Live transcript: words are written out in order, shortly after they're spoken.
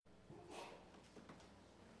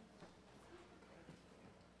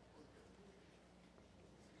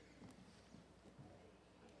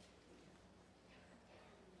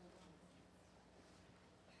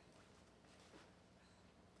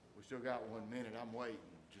Still got 1 minute. I'm waiting,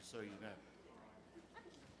 just so you know.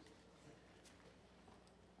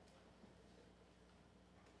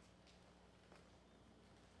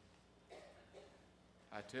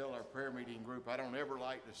 I tell our prayer meeting group I don't ever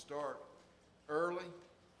like to start early,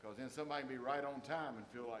 because then somebody can be right on time and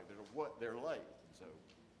feel like they're late. So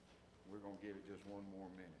we're going to give it just 1 more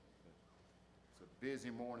minute. But it's a busy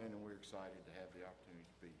morning, and we're excited to have the opportunity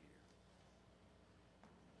to be here.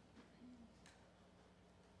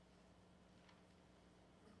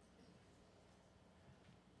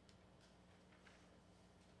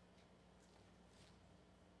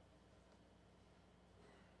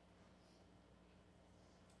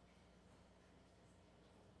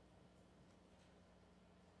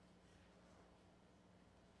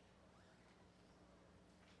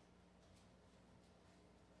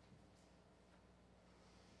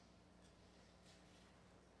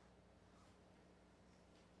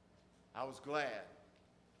 I was glad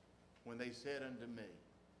when they said unto me,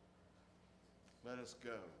 let us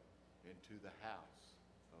go into the house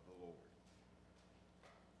of the Lord.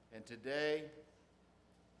 And today,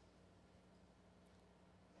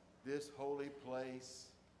 this holy place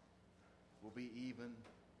will be even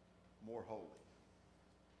more holy.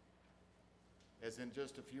 As in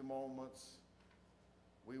just a few moments,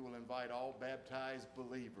 we will invite all baptized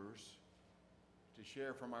believers to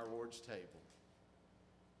share from our Lord's table.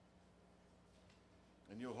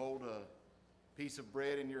 And you'll hold a piece of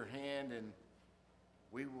bread in your hand, and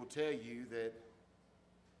we will tell you that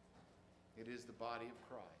it is the body of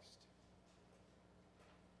Christ.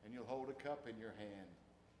 And you'll hold a cup in your hand,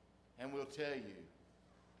 and we'll tell you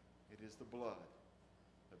it is the blood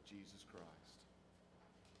of Jesus Christ.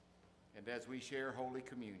 And as we share Holy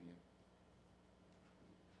Communion,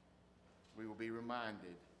 we will be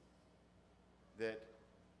reminded that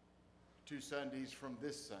 2 Sundays from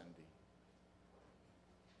this Sunday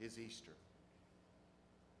is Easter.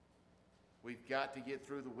 We've got to get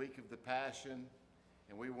through the week of the Passion,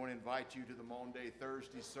 and we want to invite you to the Maundy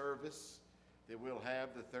Thursday service that we'll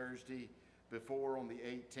have the Thursday before on the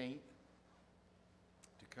 18th,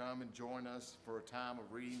 to come and join us for a time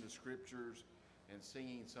of reading the Scriptures and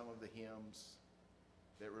singing some of the hymns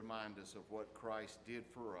that remind us of what Christ did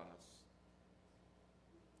for us.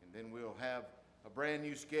 And then we'll have a brand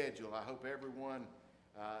new schedule. I hope everyone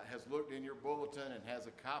has looked in your bulletin and has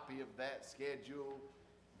a copy of that schedule,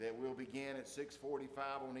 that will begin at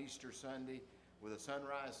 6:45 on Easter Sunday with a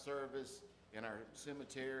sunrise service in our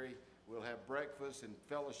cemetery. We'll have breakfast and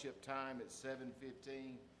fellowship time at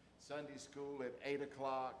 7:15, Sunday school at 8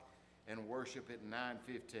 o'clock, and worship at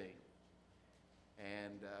 9:15.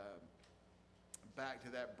 And back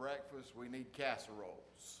to that breakfast, we need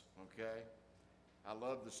casseroles, okay? I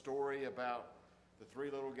love the story about the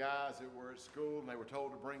 3 little guys that were at school, and they were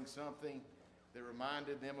told to bring something that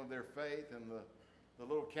reminded them of their faith. And the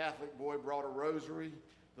little Catholic boy brought a rosary,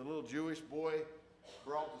 the little Jewish boy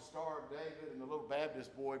brought the Star of David, and the little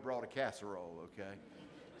Baptist boy brought a casserole, okay?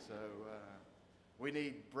 So we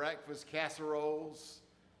need breakfast casseroles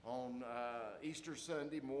on Easter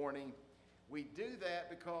Sunday morning. We do that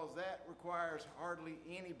because that requires hardly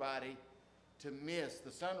anybody to miss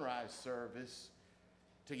the sunrise service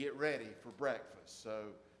to get ready for breakfast. So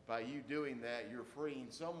by you doing that, you're freeing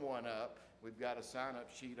someone up. We've got a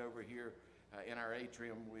sign-up sheet over here in our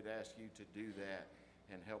atrium. We'd ask you to do that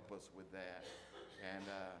and help us with that.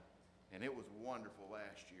 And it was wonderful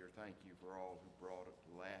last year. Thank you for all who brought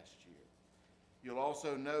it last year. You'll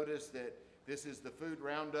also notice that this is the food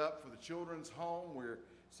roundup for the children's home. We're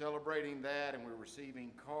celebrating that, and we're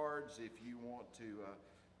receiving cards. If you want to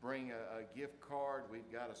bring a gift card,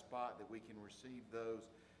 we've got a spot that we can receive those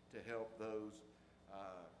to help those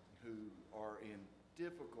who are in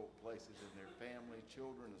difficult places in their family,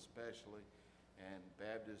 children especially. And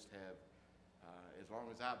Baptists have, as long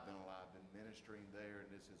as I've been alive, been ministering there, and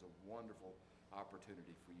this is a wonderful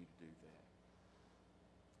opportunity for you to do that.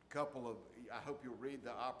 I hope you'll read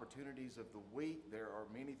the opportunities of the week. There are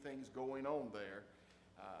many things going on there,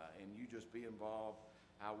 and you just be involved.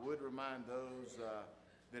 I would remind those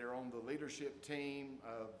that are on the leadership team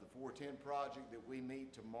of the 410 Project that we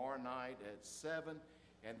meet tomorrow night at 7,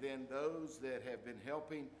 and then those that have been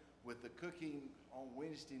helping with the cooking on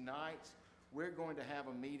Wednesday nights, we're going to have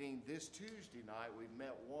a meeting this Tuesday night. We've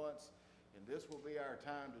met once, and this will be our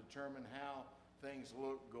time to determine how things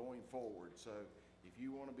look going forward. So if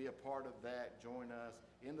you want to be a part of that, join us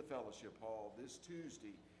in the fellowship hall this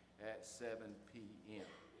Tuesday at 7 p.m.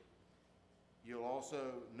 You'll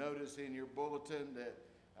also notice in your bulletin that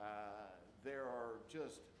there are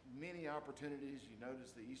just many opportunities. You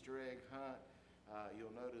notice the Easter egg hunt.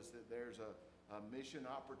 You'll notice that there's a a mission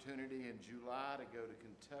opportunity in July to go to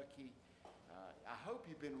Kentucky. I hope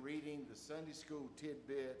you've been reading the Sunday school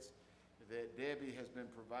tidbits that Debbie has been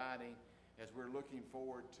providing as we're looking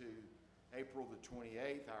forward to April the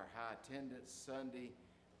 28th, our high attendance Sunday.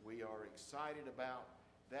 We are excited about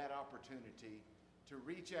that opportunity to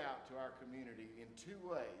reach out to our community in two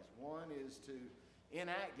ways. One is to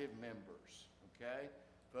inactive members, okay?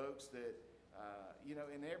 Folks that,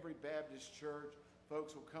 in every Baptist church,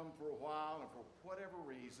 folks will come for a while, and for whatever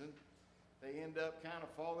reason, they end up kind of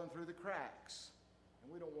falling through the cracks. And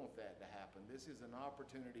we don't want that to happen. This is an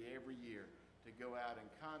opportunity every year to go out and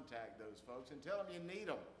contact those folks and tell them you need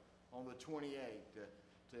them on the 28th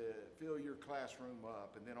to fill your classroom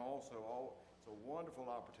up. And then also, it's a wonderful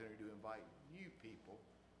opportunity to invite new people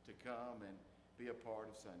to come and be a part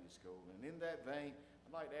of Sunday school. And in that vein,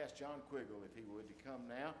 I'd like to ask John Quiggle, if he would, to come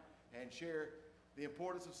now and share the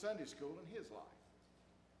importance of Sunday school in his life.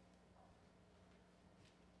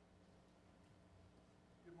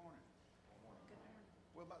 Good morning.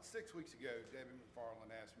 Well, about 6 weeks ago, Debbie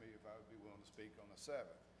McFarland asked me if I would be willing to speak on the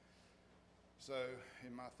 7th. So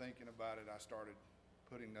in my thinking about it, I started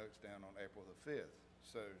putting notes down on April the 5th.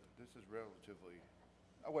 So this is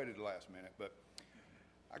I waited the last minute, but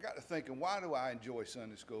I got to thinking, why do I enjoy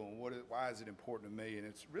Sunday school, and why is it important to me? And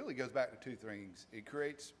it really goes back to two things. It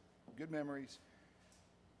creates good memories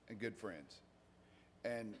and good friends.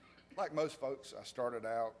 And like most folks, I started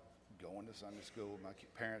out going to Sunday school. My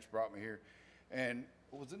parents brought me here, and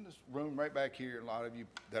I was in this room right back here. A lot of you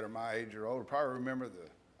that are my age or older probably remember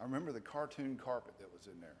the cartoon carpet that was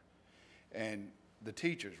in there. And the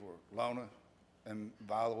teachers were Lona and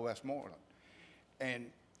Viola Westmoreland. And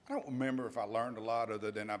I don't remember if I learned a lot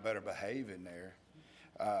other than I better behave in there.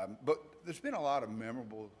 But there's been a lot of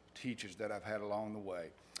memorable teachers that I've had along the way.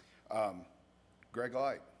 Greg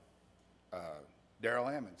Light, Daryl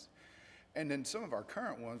Ammons. And then some of our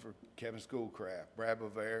current ones were Kevin Schoolcraft, Brad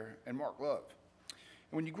Bovair, and Mark Love.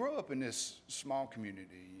 And when you grow up in this small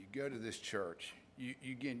community, you go to this church,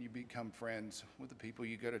 you become friends with the people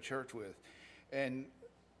you go to church with. And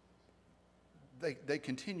they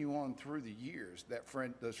continue on through the years,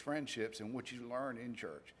 those friendships and what you learn in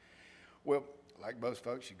church. Well, like most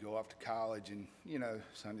folks, you go off to college, and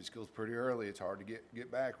Sunday school's pretty early. It's hard to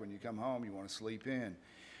get back. When you come home, you want to sleep in.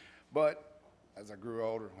 But as I grew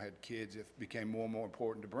older and had kids, it became more and more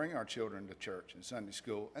important to bring our children to church and Sunday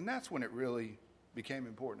school. And that's when it really became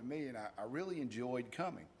important to me, and I really enjoyed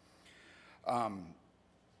coming.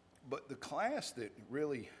 But the class that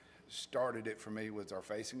really started it for me was our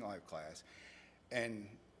Facing Life class. And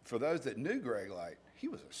for those that knew Greg Light, he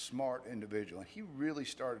was a smart individual, and he really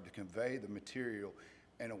started to convey the material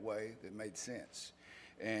in a way that made sense.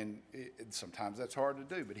 And sometimes that's hard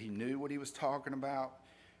to do, but he knew what he was talking about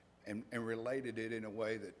and related it in a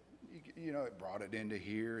way that, it brought it into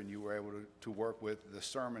here, and you were able to work with the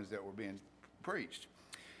sermons that were being preached.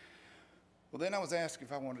 Well, then I was asked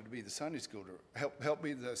if I wanted to be the Sunday school help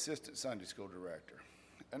be the assistant Sunday school director.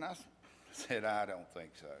 And I said, I don't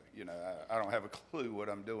think so. I don't have a clue what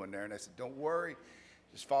I'm doing there. And they said, don't worry,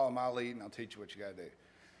 just follow my lead and I'll teach you what you got to do.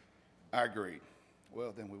 I agreed.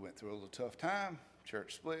 Well, then we went through a little tough time,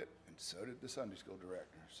 church split, and so did the Sunday school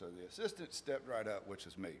director. So the assistant stepped right up, which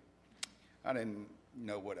was me. I didn't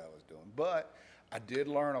know what I was doing, but I did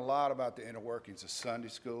learn a lot about the inner workings of Sunday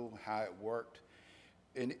school, how it worked.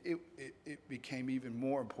 And it became even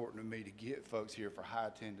more important to me to get folks here for high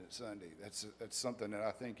attendance Sunday. That's something that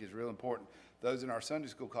I think is real important. Those in our Sunday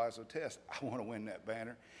school class will test, I want to win that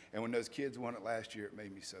banner. And when those kids won it last year, it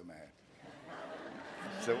made me so mad.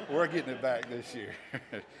 So we're getting it back this year.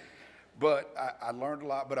 But I learned a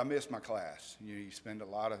lot, but I missed my class. You spend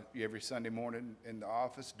every Sunday morning in the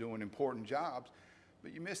office doing important jobs,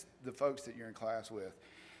 but you miss the folks that you're in class with.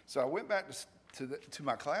 So I went back to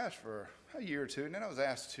my class for a year or two, and then I was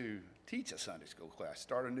asked to teach a Sunday school class,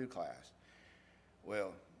 start a new class.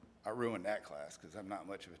 Well, I ruined that class because I'm not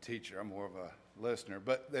much of a teacher. I'm more of a listener,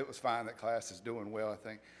 but it was fine. That class is doing well. I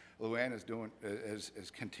think Luann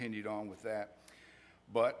has continued on with that.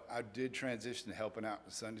 But I did transition to helping out in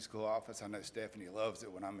the Sunday school office. I know Stephanie loves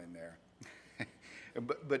it when I'm in there.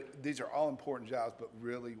 But these are all important jobs, but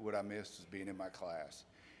really what I missed was being in my class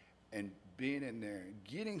and being in there,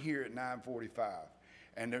 getting here at 9:45.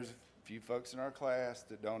 And there's a few folks in our class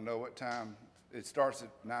that don't know what time. It starts at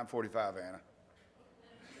 9:45,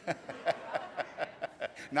 Anna.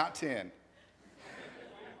 Not 10.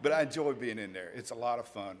 But I enjoy being in there. It's a lot of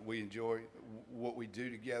fun. We enjoy what we do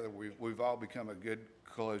together. We've all become a good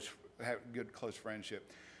close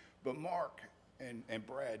friendship. But Mark and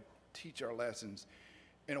Brad teach our lessons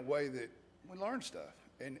in a way that we learn stuff.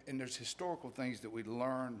 And there's historical things that we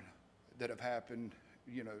learn that have happened,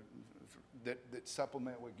 that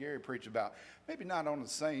supplement what Gary preached about. Maybe not on the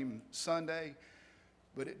same Sunday,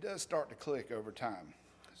 but it does start to click over time.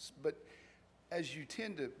 But as you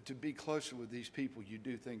tend to be closer with these people, you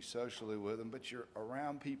do things socially with them, but you're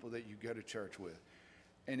around people that you go to church with.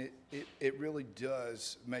 And it really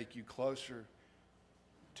does make you closer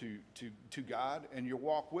to God and your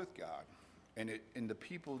walk with God. And the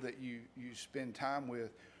people that you spend time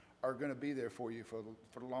with are going to be there for you for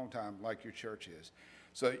a long time, like your church is.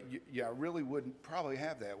 So I really wouldn't probably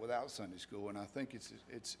have that without Sunday school, and I think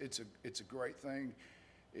it's a great thing.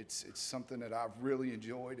 It's something that I've really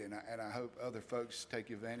enjoyed, and I hope other folks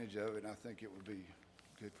take advantage of it. And I think it would be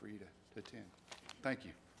good for you to attend. Thank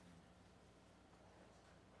you.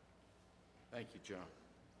 Thank you, John.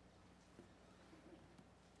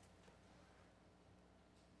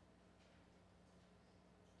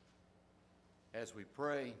 As we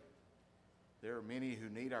pray, there are many who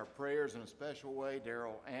need our prayers in a special way.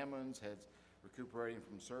 Daryl Ammons has recuperating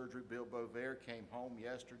from surgery. Bill Bovair came home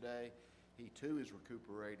yesterday. He too is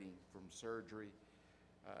recuperating from surgery.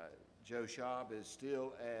 Joe Schaub is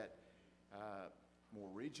still at Moore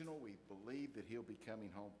Regional. We believe that he'll be coming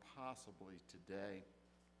home possibly today.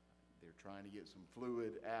 They're trying to get some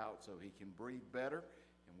fluid out so he can breathe better,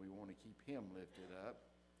 and we want to keep him lifted up.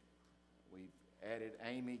 We've added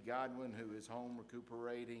Amy Godwin, who is home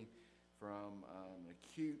recuperating from an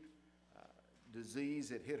acute disease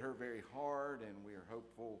that hit her very hard, and we are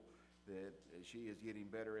hopeful that she is getting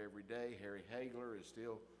better every day. Harry Hagler is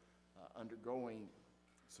still undergoing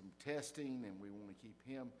some testing, and we want to keep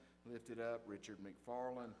him lifted up. Richard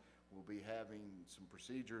McFarland will be having some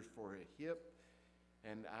procedures for a hip.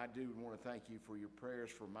 And I do want to thank you for your prayers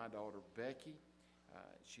for my daughter, Becky.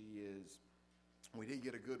 We did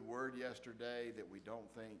get a good word yesterday that we don't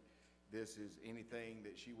think this is anything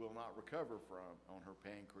that she will not recover from on her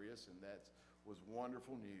pancreas, and that was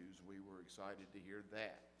wonderful news. We were excited to hear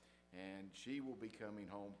that. And she will be coming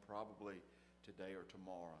home probably today or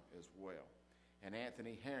tomorrow as well. And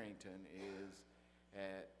Anthony Harrington is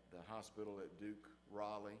at the hospital at Duke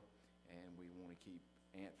Raleigh, and we want to keep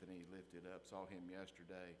Anthony lifted up. Saw him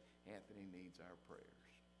yesterday. Anthony needs our prayers.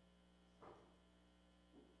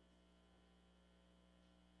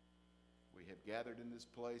 We have gathered in this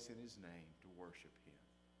place in his name to worship him.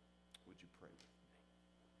 Would you pray with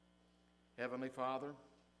me? Heavenly Father,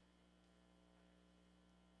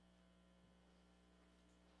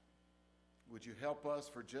 would you help us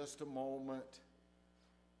for just a moment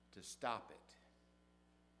to stop it?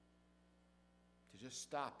 To just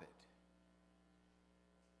stop it.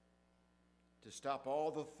 To stop all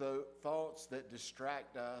the thoughts that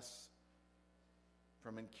distract us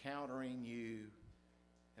from encountering you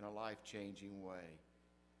in a life-changing way.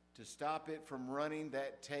 To stop it from running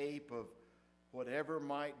that tape of whatever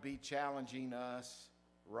might be challenging us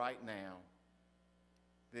right now.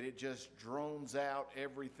 That it just drones out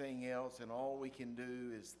everything else, and all we can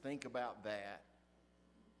do is think about that.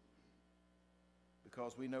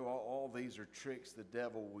 Because we know all these are tricks the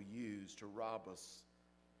devil will use to rob us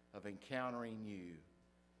of encountering you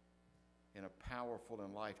in a powerful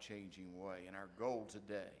and life-changing way. And our goal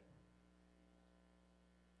today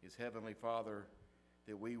is, Heavenly Father,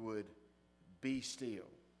 that we would be still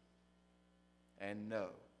and know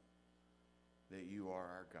that you are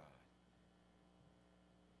our God.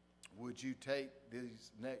 Would you take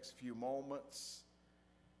these next few moments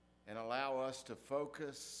and allow us to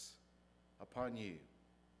focus upon you,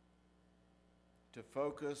 to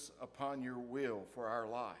focus upon your will for our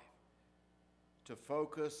life, to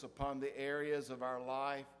focus upon the areas of our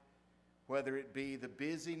life, whether it be the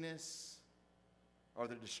busyness or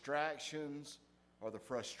the distractions or the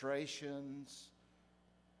frustrations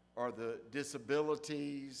or the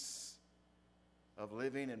disabilities of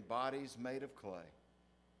living in bodies made of clay.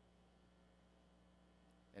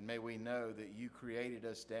 And may we know that you created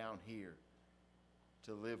us down here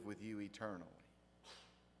to live with you eternally.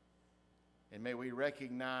 And may we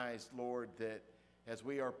recognize, Lord, that as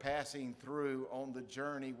we are passing through on the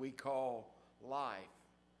journey we call life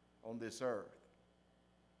on this earth,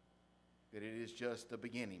 that it is just a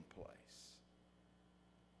beginning place.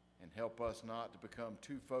 And help us not to become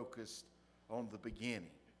too focused on the beginning,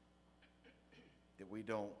 that we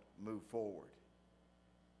don't move forward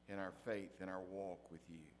in our faith and our walk with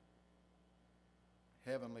you.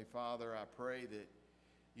 Heavenly Father, I pray that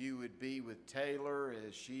you would be with Taylor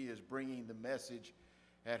as she is bringing the message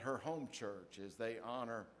at her home church as they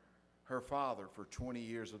honor her father for 20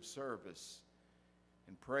 years of service.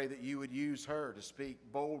 And pray that you would use her to speak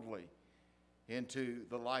boldly into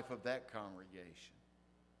the life of that congregation.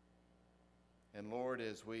 And Lord,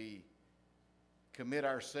 as we commit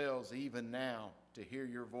ourselves even now to hear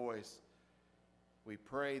your voice. We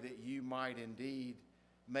pray that you might indeed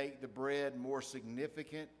make the bread more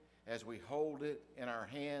significant as we hold it in our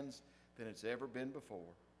hands than it's ever been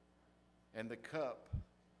before, and the cup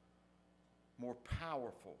more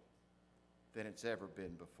powerful than it's ever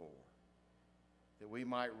been before, that we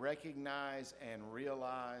might recognize and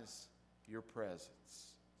realize your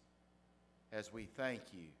presence as we thank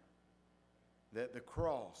you that the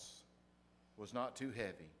cross was not too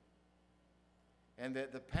heavy, and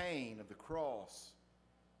that the pain of the cross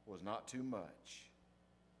was not too much,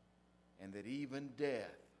 and that even death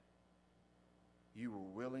you were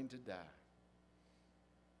willing to die,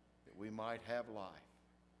 that we might have life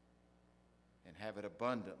and have it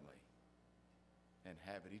abundantly and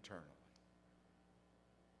have it eternally.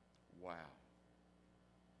 Wow.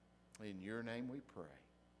 In your name we pray.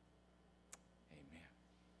 Amen.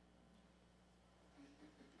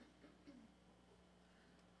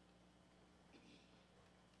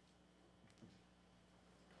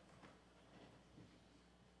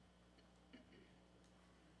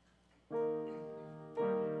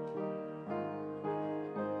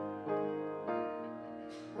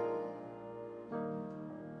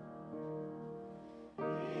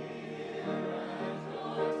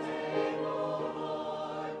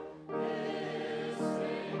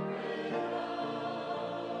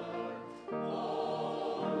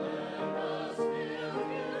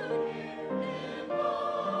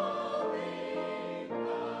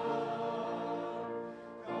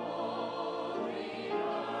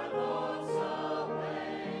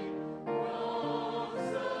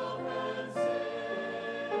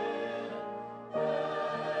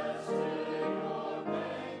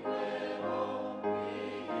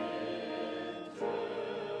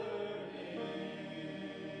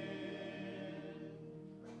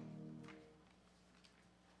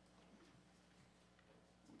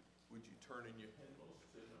 Would you turn in your hymnals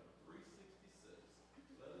to number 366?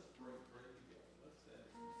 Let us break bread together. Let's stand.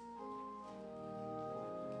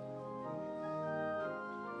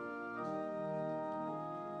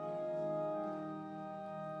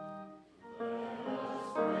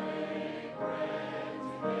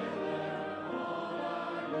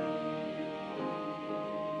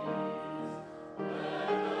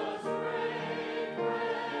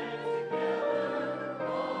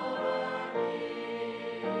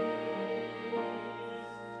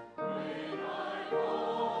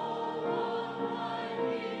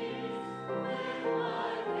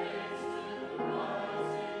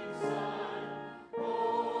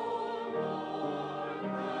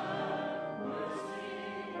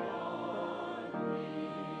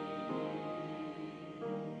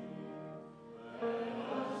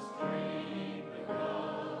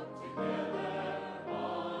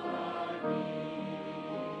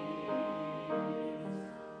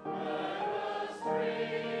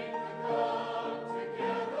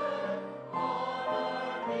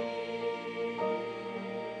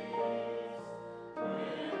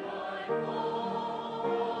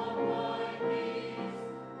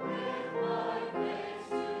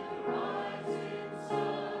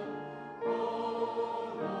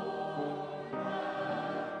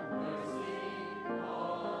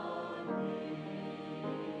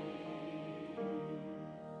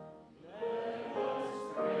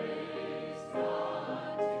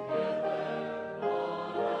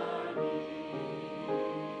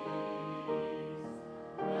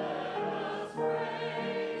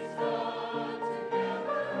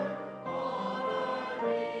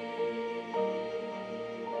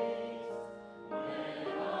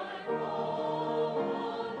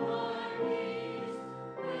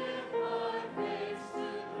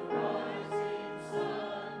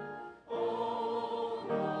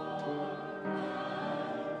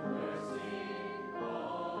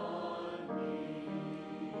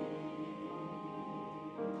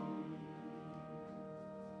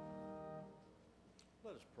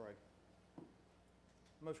 Let us pray.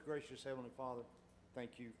 Most gracious Heavenly Father,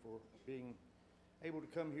 thank you for being able to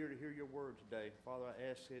come here to hear your word today. Father,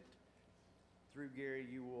 I ask that through Gary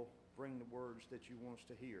you will bring the words that you want us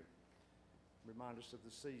to hear. Remind us of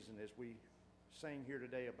the season as we sang here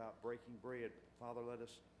today about breaking bread. Father, let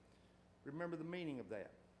us remember the meaning of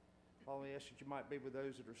that. Father, we ask that you might be with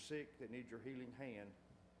those that are sick, that need your healing hand.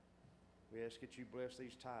 We ask that you bless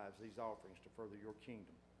these tithes, these offerings to further your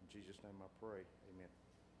kingdom. In Jesus' name I pray. Amen.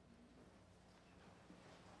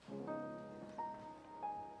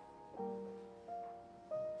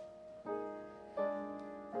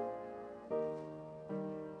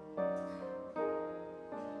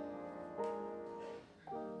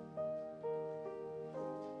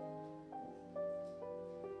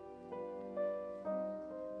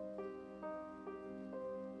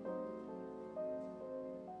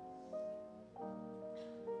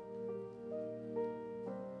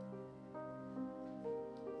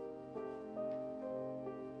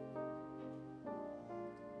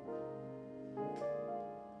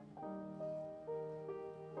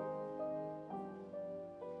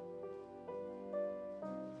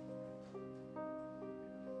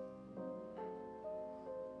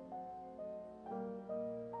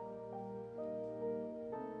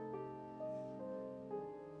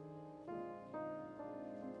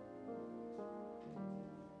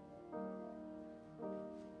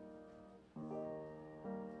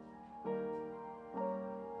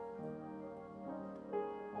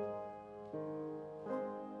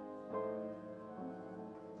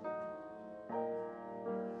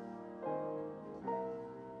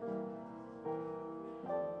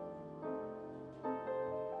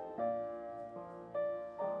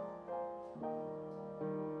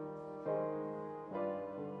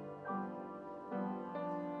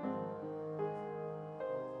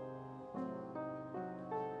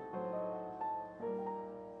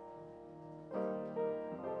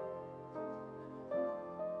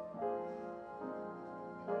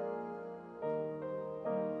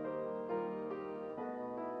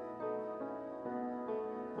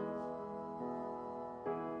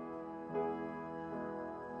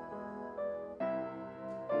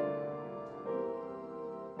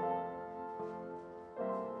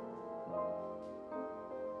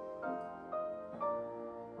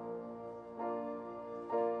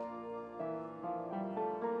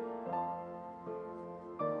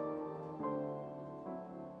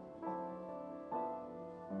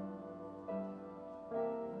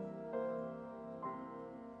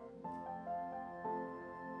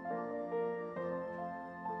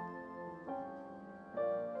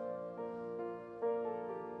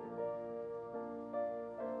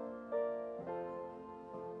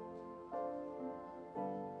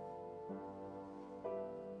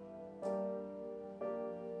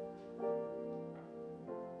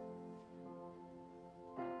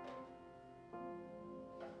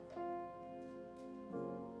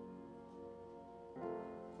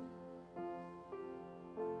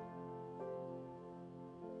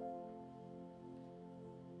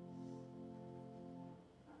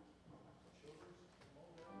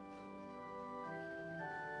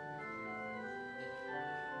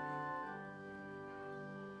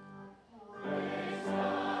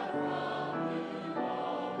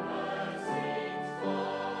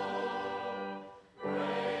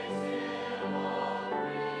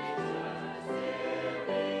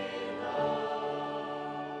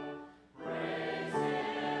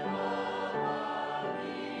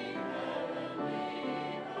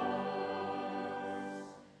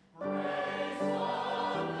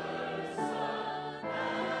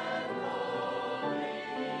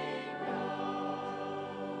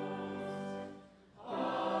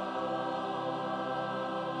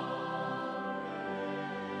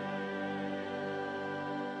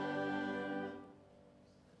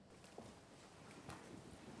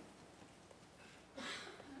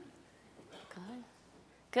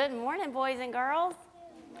 Good morning, boys and girls.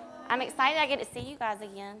 I'm excited I get to see you guys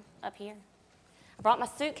again up here. I brought my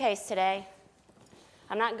suitcase today.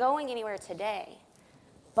 I'm not going anywhere today,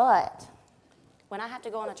 but when I have to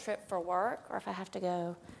go on a trip for work or if I have to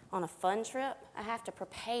go on a fun trip, I have to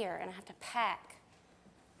prepare and I have to pack.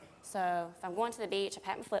 So if I'm going to the beach, I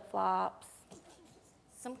pack my flip-flops,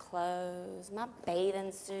 some clothes, my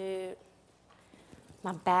bathing suit,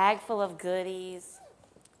 my bag full of goodies,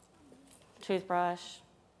 toothbrush,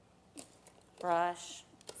 brush,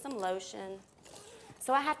 some lotion.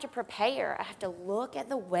 So I have to prepare. I have to look at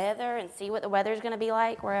the weather and see what the weather's going to be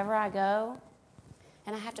like wherever I go.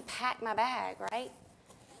 And I have to pack my bag, right?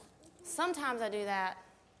 Sometimes I do that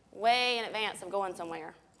way in advance of going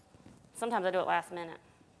somewhere. Sometimes I do it last minute.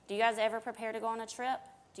 Do you guys ever prepare to go on a trip?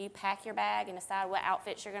 Do you pack your bag and decide what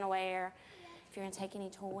outfits you're going to wear? If you're going to take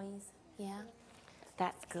any toys? Yeah?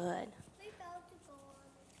 That's good. We about to go on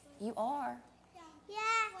a trip. You are? Yeah.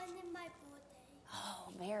 When is my birthday?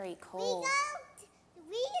 Oh, very cool.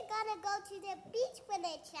 We're gonna go to the beach when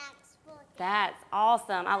it's Jack's birthday. That's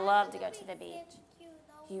awesome. I love to go to the beach.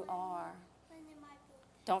 You are. When is my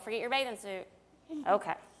birthday? Don't forget your bathing suit.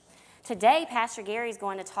 Okay. Today, Pastor Gary's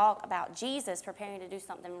going to talk about Jesus preparing to do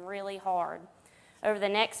something really hard. Over the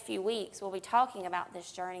next few weeks, we'll be talking about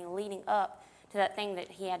this journey leading up to that thing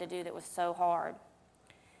that he had to do that was so hard.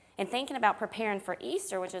 And thinking about preparing for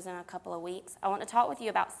Easter, which is in a couple of weeks, I want to talk with you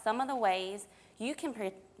about some of the ways you can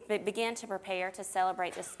begin to prepare to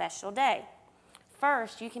celebrate this special day.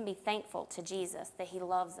 First, you can be thankful to Jesus that he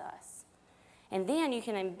loves us. And then you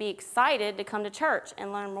can be excited to come to church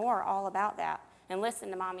and learn more all about that and listen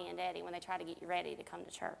to Mommy and Daddy when they try to get you ready to come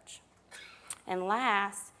to church. And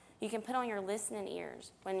last, you can put on your listening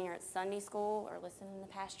ears when you're at Sunday school or listening to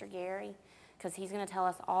Pastor Gary, because he's going to tell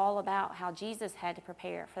us all about how Jesus had to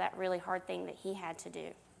prepare for that really hard thing that he had to do.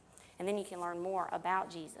 And then you can learn more about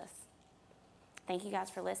Jesus. Thank you guys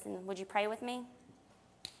for listening. Would you pray with me?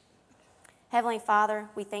 Heavenly Father,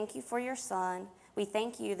 we thank you for your Son. We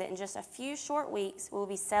thank you that in just a few short weeks, we'll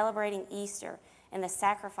be celebrating Easter and the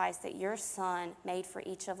sacrifice that your Son made for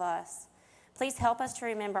each of us. Please help us to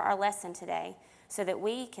remember our lesson today so that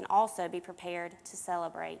we can also be prepared to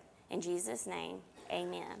celebrate. In Jesus' name,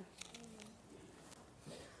 amen.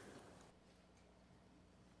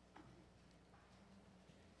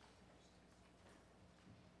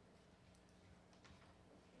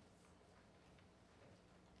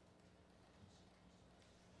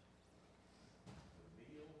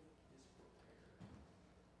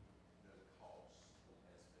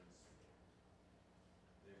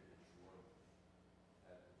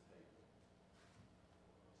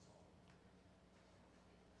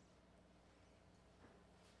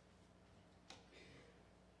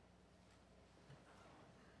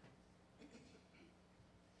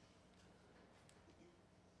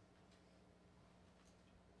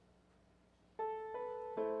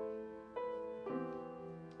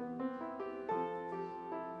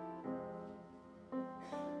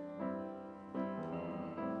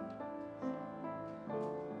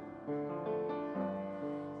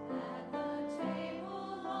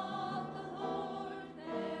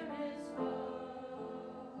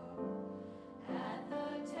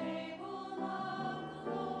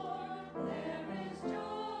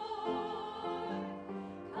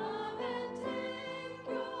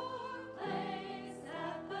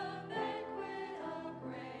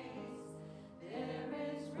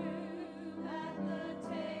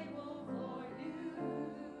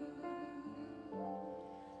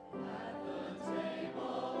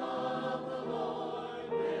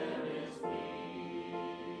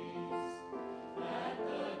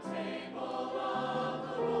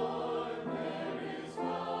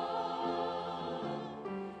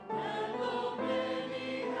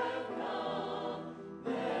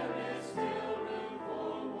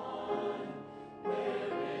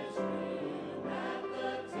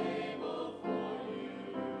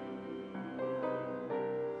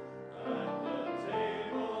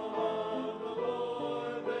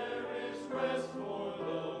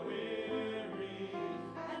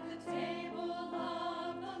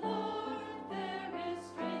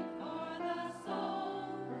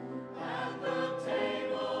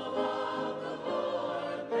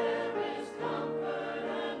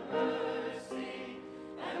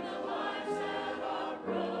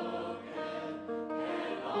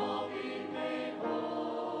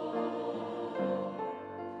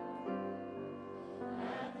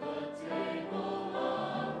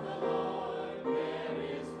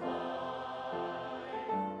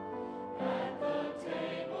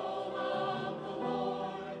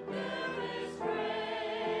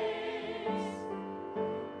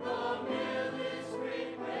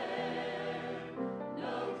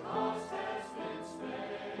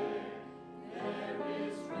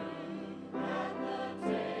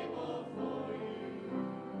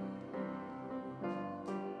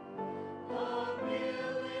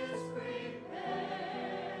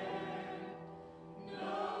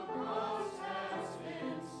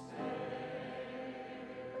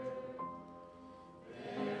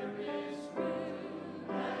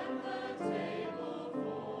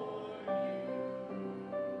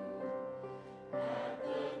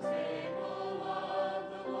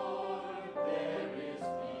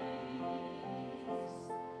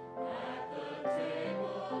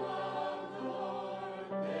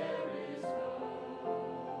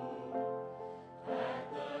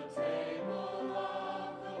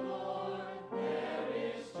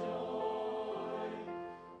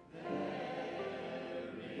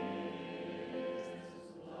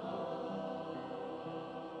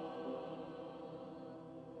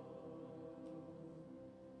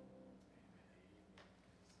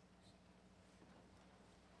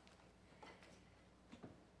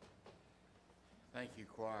 Thank you,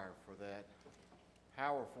 choir, for that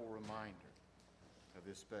powerful reminder of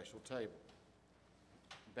this special table.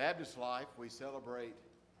 In Baptist life, we celebrate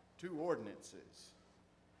two ordinances.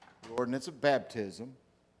 The ordinance of baptism.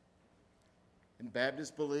 And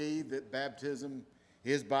Baptists believe that baptism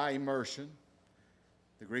is by immersion.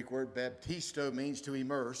 The Greek word baptisto means to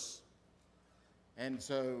immerse. And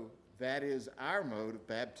so that is our mode of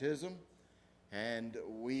baptism. And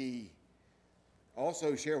we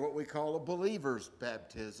also share what we call a believer's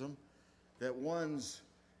baptism, that one's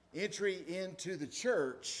entry into the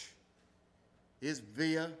church is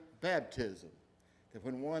via baptism. That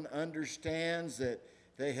when one understands that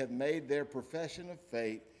they have made their profession of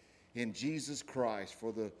faith in Jesus Christ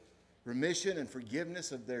for the remission and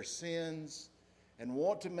forgiveness of their sins and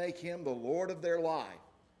want to make him the Lord of their life,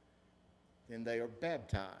 then they are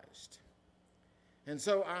baptized. And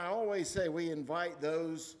so I always say we invite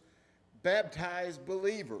those baptized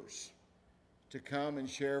believers to come and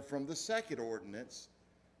share from the second ordinance,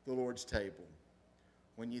 the Lord's table.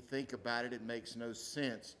 When you think about it, it makes no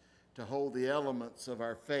sense to hold the elements of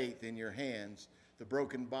our faith in your hands, the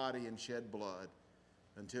broken body and shed blood,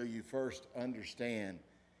 until you first understand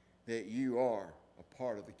that you are a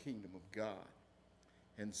part of the kingdom of God.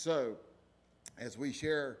 And so, as we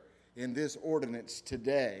share in this ordinance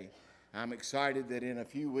today, I'm excited that in a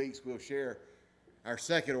few weeks we'll share our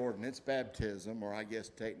second ordinance, baptism, or I guess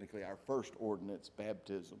technically our first ordinance,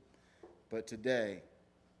 baptism. But today,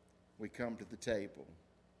 we come to the table.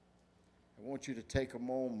 I want you to take a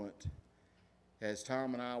moment as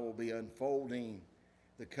Tom and I will be unfolding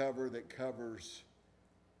the cover that covers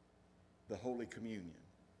the Holy Communion,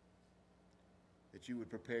 that you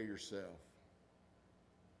would prepare yourself.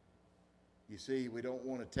 You see, we don't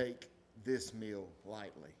want to take this meal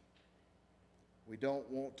lightly. We don't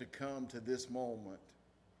want to come to this moment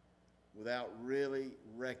without really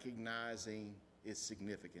recognizing its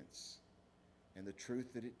significance and the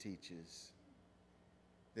truth that it teaches,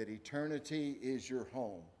 that eternity is your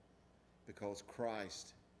home because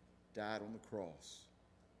Christ died on the cross.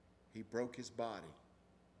 He broke his body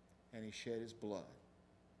and he shed his blood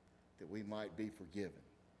that we might be forgiven,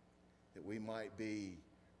 that we might be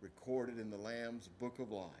recorded in the Lamb's book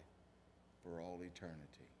of life for all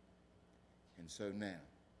eternity. And so now,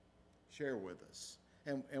 share with us.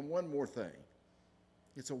 And one more thing.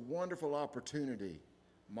 It's a wonderful opportunity,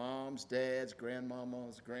 moms, dads,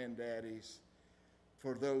 grandmamas, granddaddies,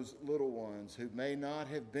 for those little ones who may not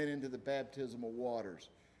have been into the baptismal waters,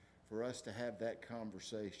 for us to have that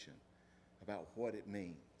conversation about what it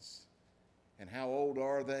means. And how old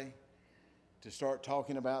are they to start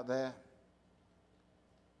talking about that?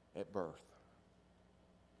 At birth.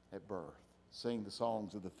 At birth. Sing the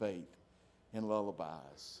songs of the faith in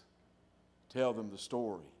lullabies. Tell them the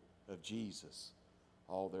story of Jesus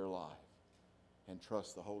all their life. And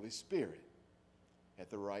trust the Holy Spirit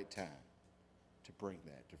at the right time to bring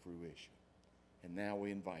that to fruition. And now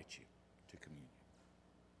we invite you to communion.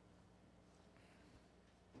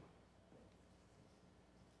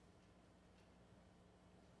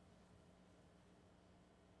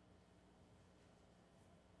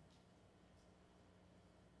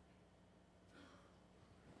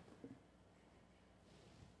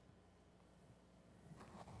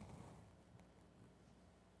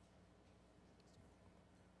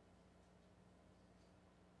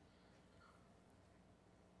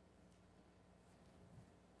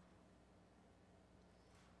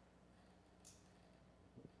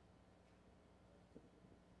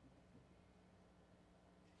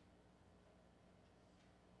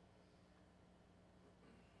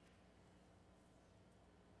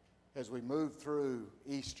 As we move through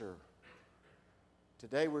Easter,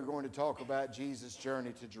 today we're going to talk about Jesus'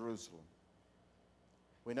 journey to Jerusalem.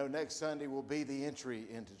 We know next Sunday will be the entry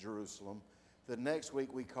into Jerusalem. The next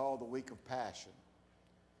week we call the Week of Passion,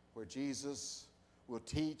 where Jesus will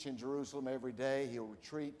teach in Jerusalem every day. He'll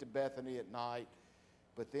retreat to Bethany at night,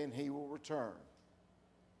 but then he will return.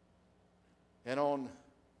 And on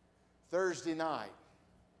Thursday night,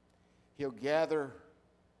 he'll gather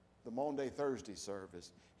the Maundy Thursday service.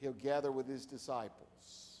 He'll gather with his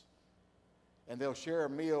disciples, and they'll share a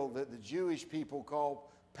meal that the Jewish people call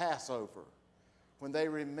Passover, when they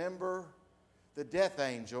remember the death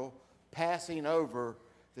angel passing over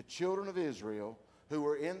the children of Israel who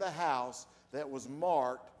were in the house that was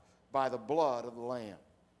marked by the blood of the Lamb.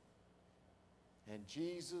 And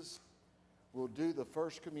Jesus will do the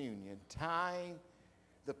first communion, tying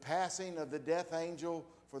the passing of the death angel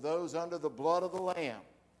for those under the blood of the Lamb.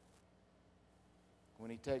 When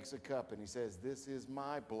he takes a cup and he says, "This is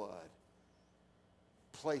my blood,"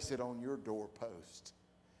 place it on your doorpost,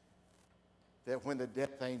 that when the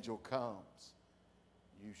death angel comes,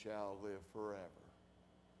 you shall live forever.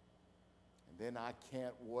 And then I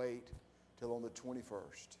can't wait till on the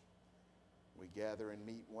 21st we gather and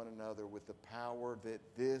meet one another with the power that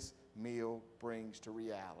this meal brings to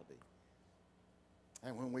reality.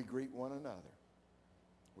 And when we greet one another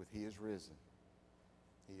with He is risen,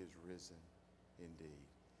 He is risen indeed.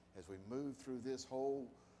 As we move through this whole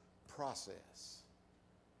process,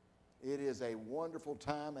 it is a wonderful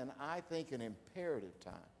time, and I think an imperative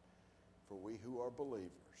time for we who are believers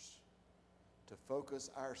to focus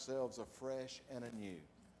ourselves afresh and anew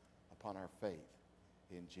upon our faith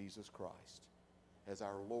in Jesus Christ as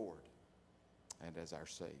our Lord and as our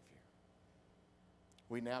Savior.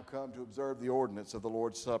 We now come to observe the ordinance of the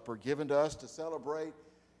Lord's Supper given to us to celebrate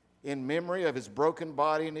in memory of His broken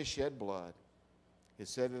body and His shed blood. It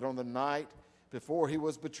said that on the night before He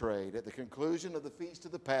was betrayed, at the conclusion of the feast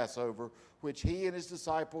of the Passover, which He and His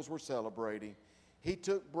disciples were celebrating, He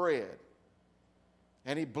took bread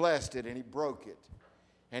and He blessed it and He broke it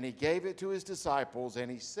and He gave it to His disciples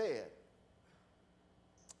and He said,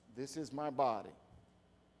 "This is my body.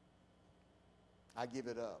 I give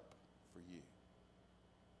it up for you."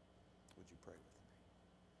 Would you pray with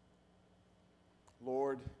me?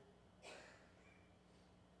 Lord,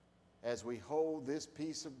 as we hold this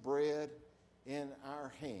piece of bread in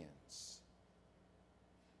our hands,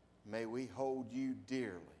 may we hold you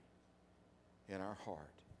dearly in our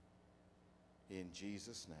heart. In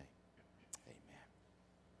Jesus' name, amen.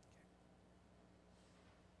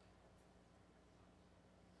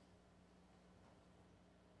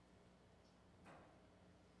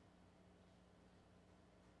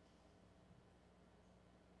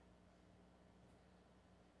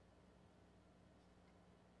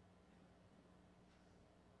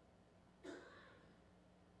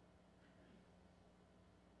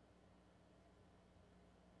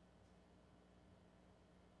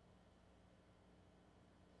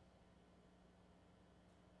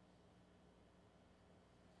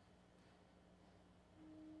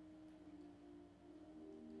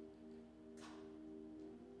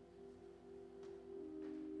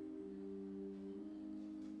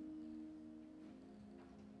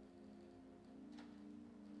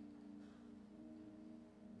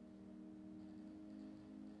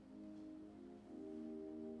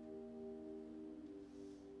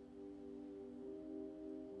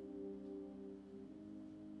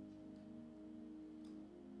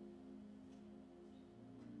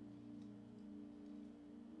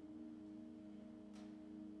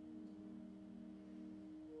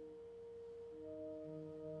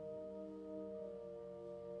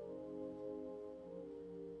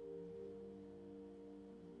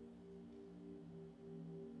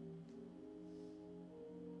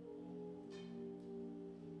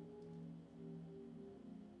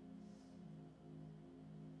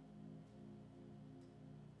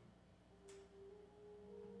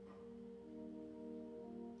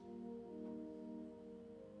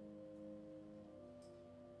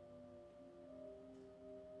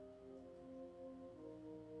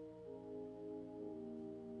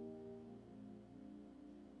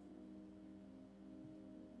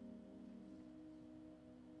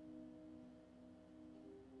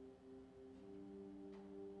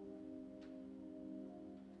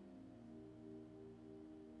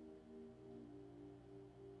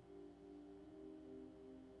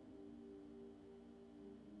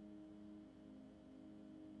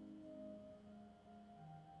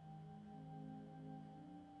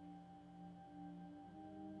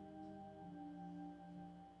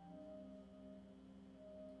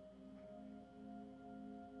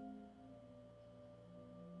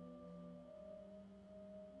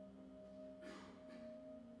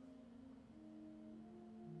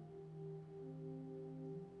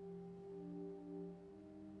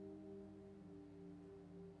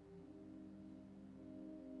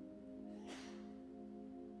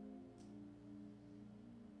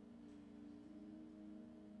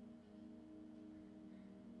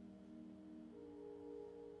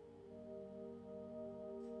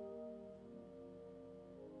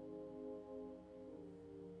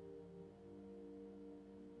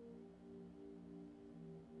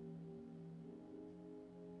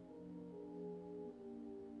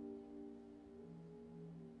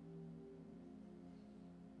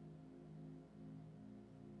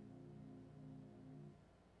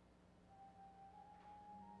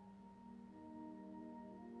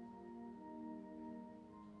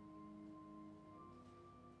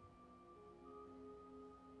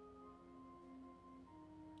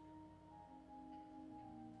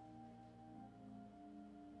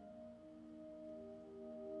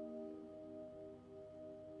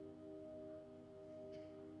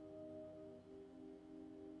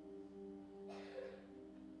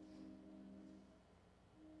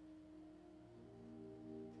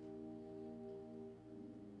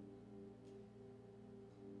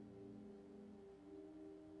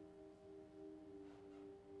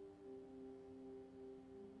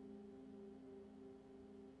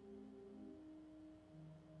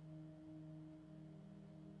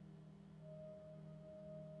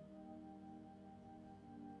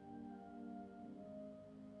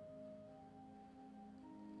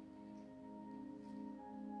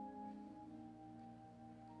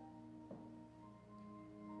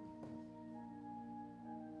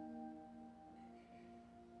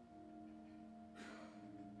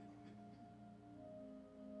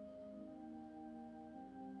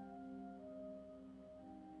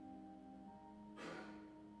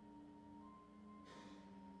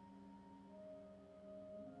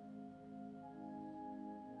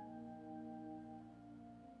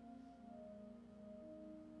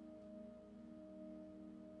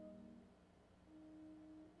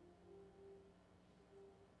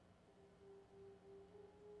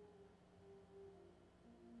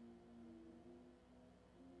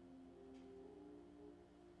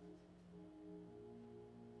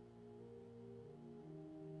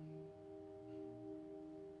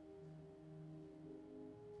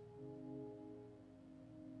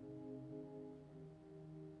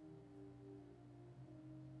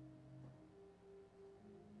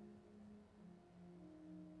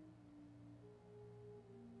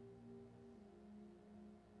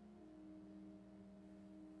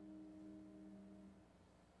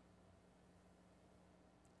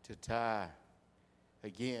 to tie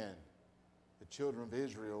again the children of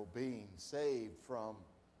Israel being saved from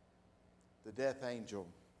the death angel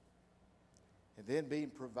and then being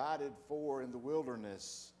provided for in the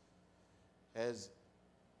wilderness as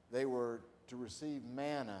they were to receive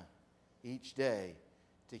manna each day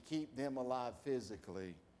to keep them alive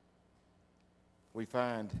physically. We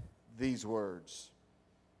find these words: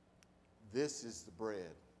 "This is the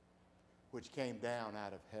bread which came down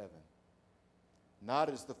out of heaven, not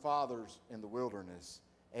as the fathers in the wilderness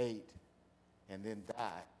ate and then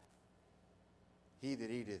died. He that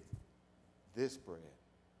eateth this bread,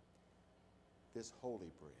 this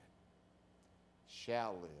holy bread,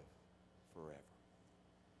 shall live forever."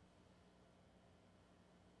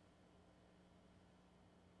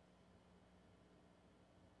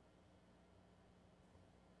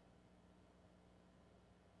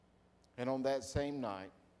 And on that same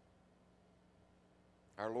night,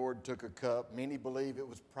 our Lord took a cup. Many believe it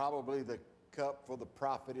was probably the cup for the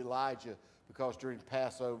prophet Elijah, because during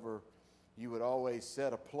Passover, you would always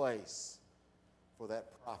set a place for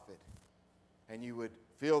that prophet. And you would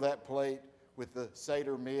fill that plate with the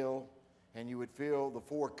Seder meal, and you would fill the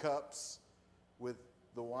 4 cups with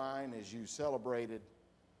the wine as you celebrated.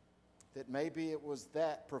 That maybe it was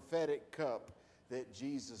that prophetic cup that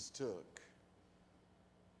Jesus took.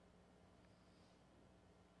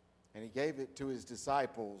 And he gave it to his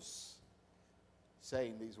disciples,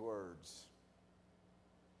 saying these words: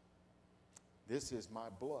 "This is my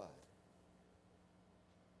blood.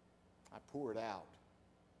 I pour it out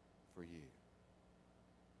for you."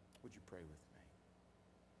 Would you pray with me?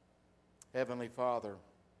 Heavenly Father,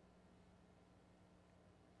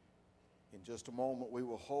 in just a moment we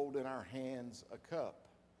will hold in our hands a cup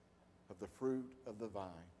of the fruit of the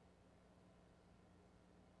vine.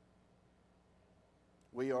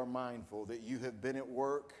 We are mindful that you have been at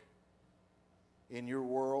work in your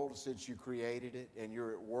world since you created it, and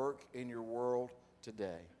you're at work in your world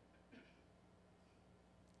today.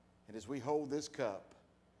 And as we hold this cup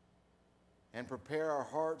and prepare our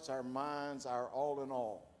hearts, our minds, our all in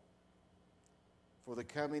all for the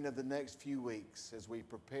coming of the next few weeks, as we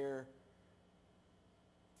prepare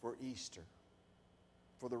for Easter,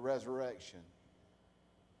 for the resurrection,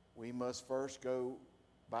 we must first go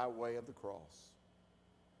by way of the cross.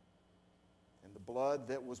 And the blood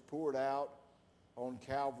that was poured out on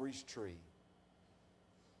Calvary's tree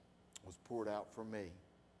was poured out for me.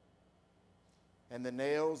 And the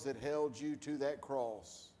nails that held you to that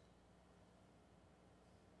cross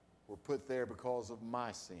were put there because of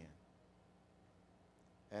my sin.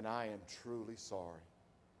 And I am truly sorry.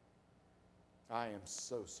 I am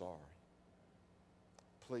so sorry.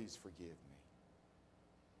 Please forgive me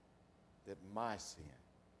that my sin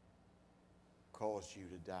caused you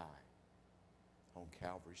to die on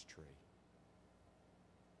Calvary's tree.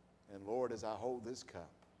 And Lord, as I hold this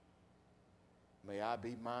cup, may I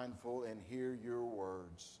be mindful and hear your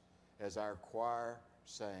words as our choir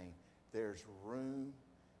sang, "There's room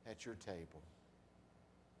at your table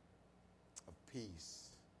of peace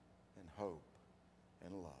and hope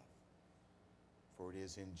and love." For it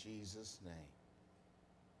is in Jesus' name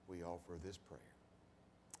we offer this prayer.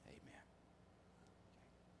 Amen.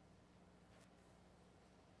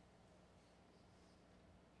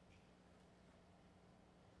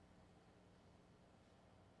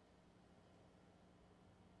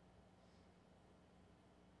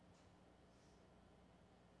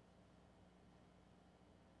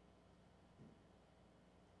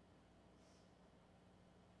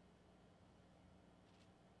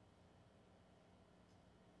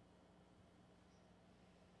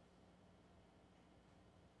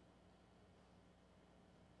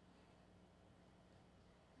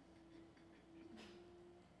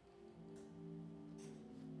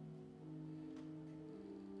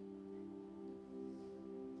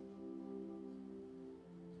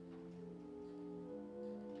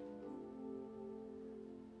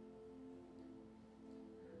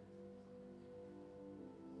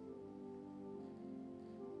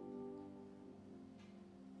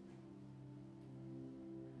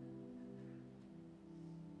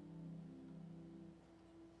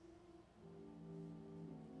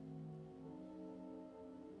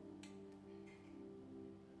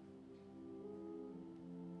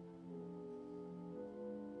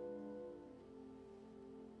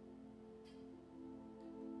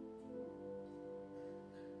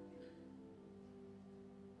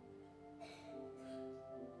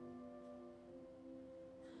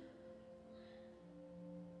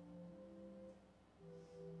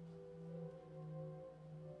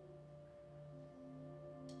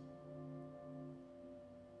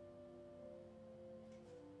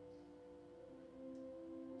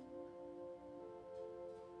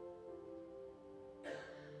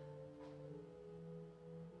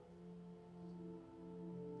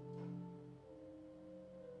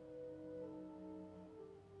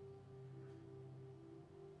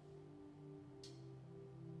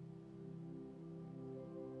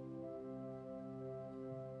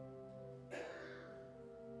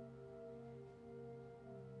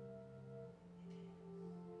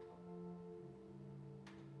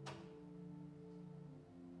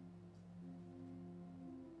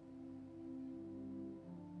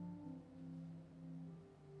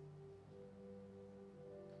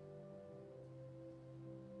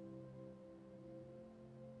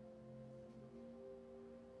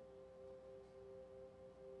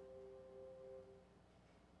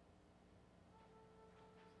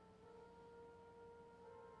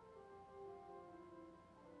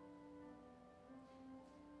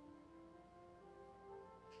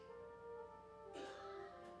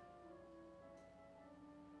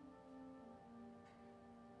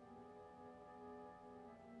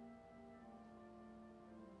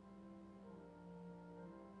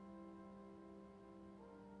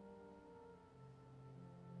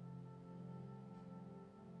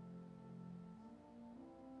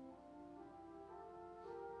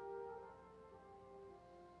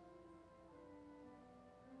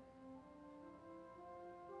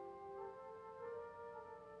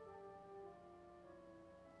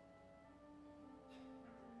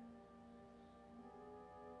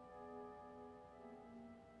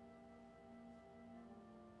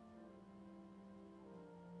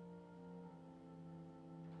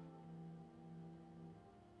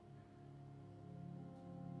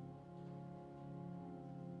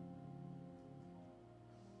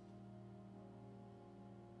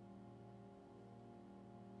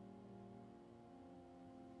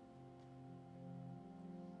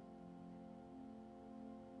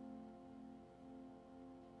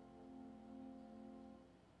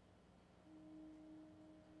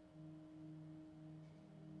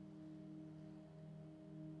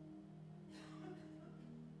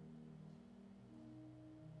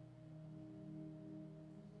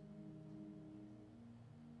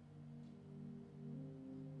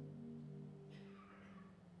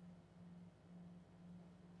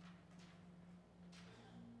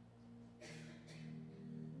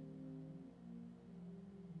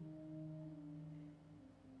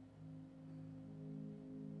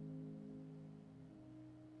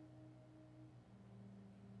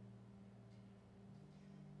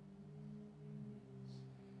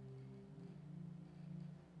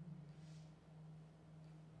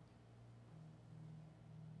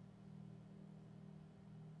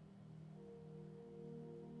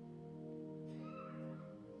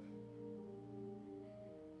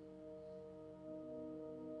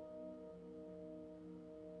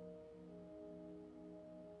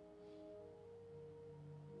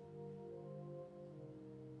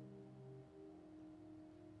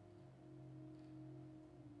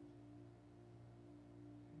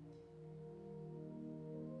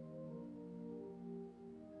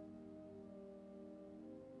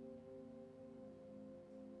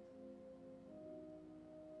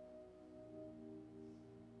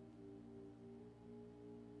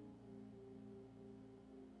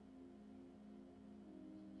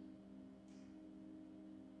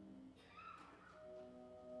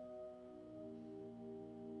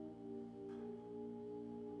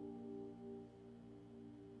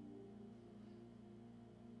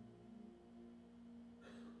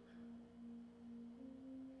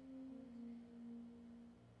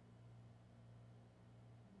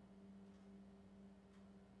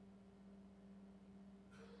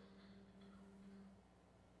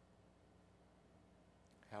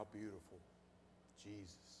 How beautiful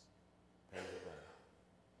Jesus paid it all.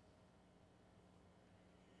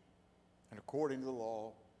 And according to the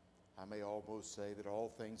law, I may almost say that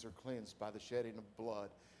all things are cleansed by the shedding of blood.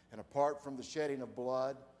 And apart from the shedding of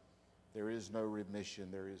blood, there is no remission,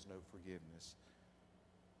 there is no forgiveness.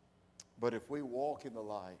 But if we walk in the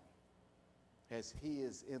light, as He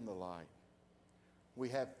is in the light, we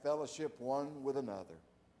have fellowship one with another.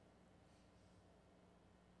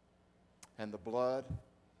 And the blood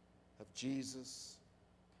of Jesus,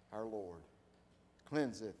 our Lord,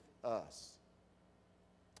 cleanseth us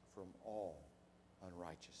from all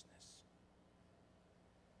unrighteousness.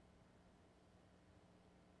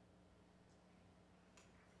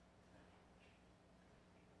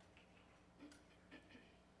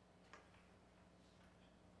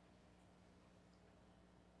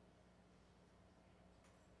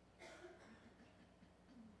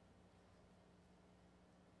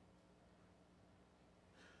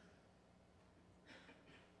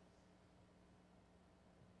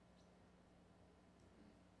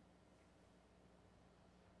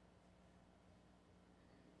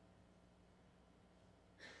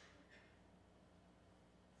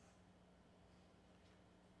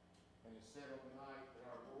 And it said on the night that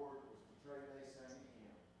our Lord was betrayed, they sang a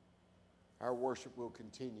hymn. Our worship will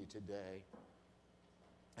continue today.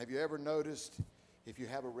 Have you ever noticed, if you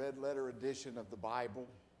have a red letter edition of the Bible,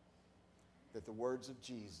 that the words of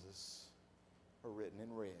Jesus are written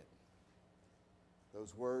in red?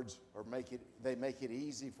 Those words make it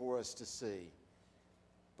easy for us to see.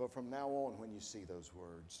 But from now on, when you see those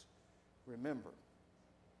words, remember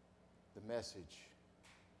the message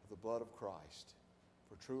of the blood of Christ.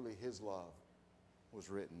 For truly His love was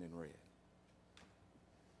written in red.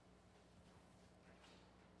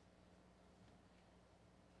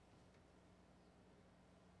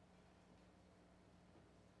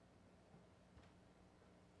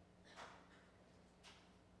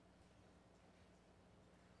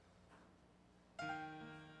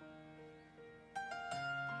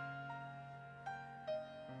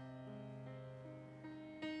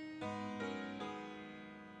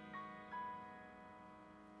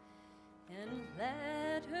 In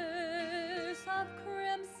letters of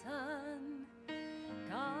crimson,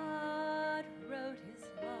 God wrote His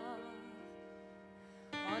love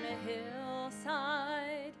on a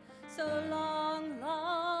hillside so long,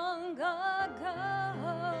 long ago.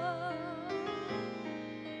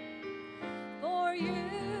 For you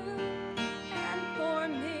and for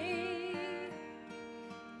me,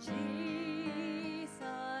 Jesus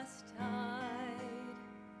died,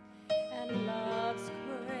 and love's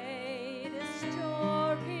greatest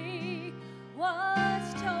story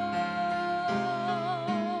was told.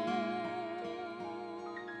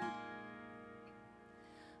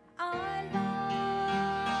 I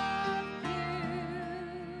love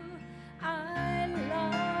you, I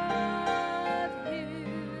love you.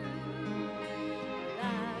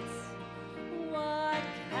 That's what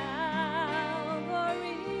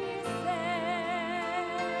Calvary said.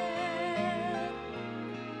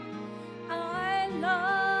 I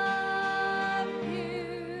love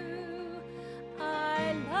you,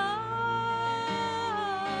 I love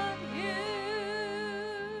you.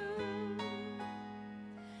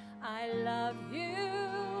 I love you,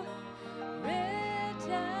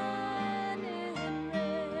 written in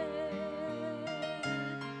red.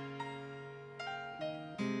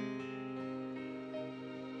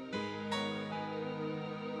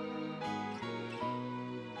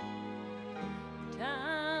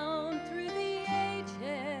 Down through the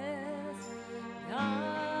ages,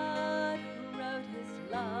 God wrote His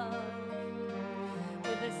love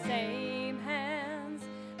with the same hands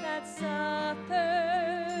that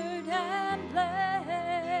suffered and bled,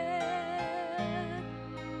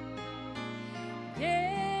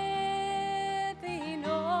 giving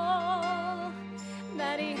all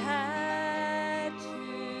that He had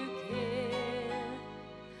to give,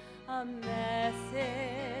 a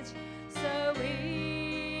message so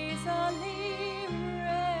easily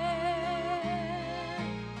read.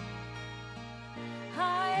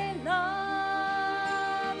 I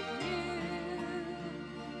love you,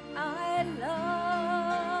 I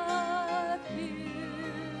love you.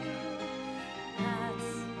 That's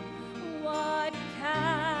what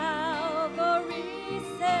Calvary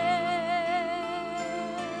said.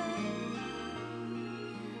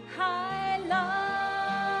 I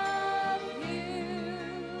love you,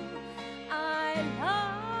 I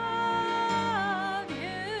love you.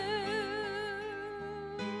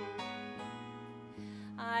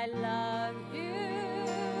 I love you.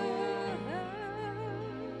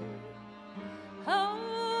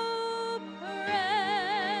 Oh,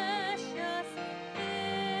 precious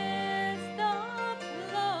is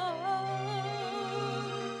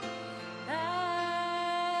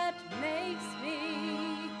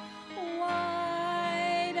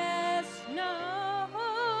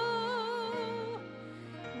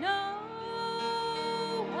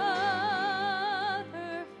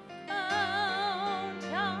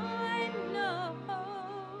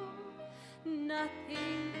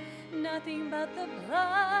nothing but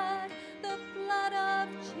the blood of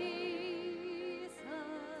Jesus.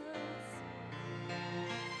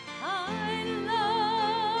 I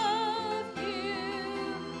love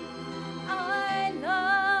you. I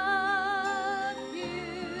love you.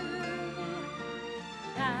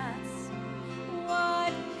 That's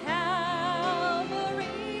what Calvary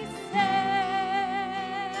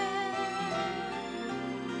said.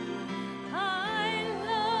 I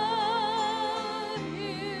love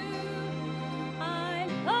you. I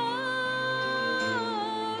love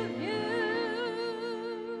you.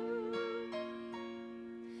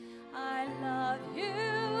 I love you,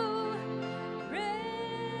 written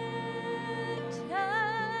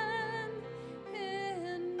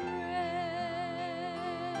in red.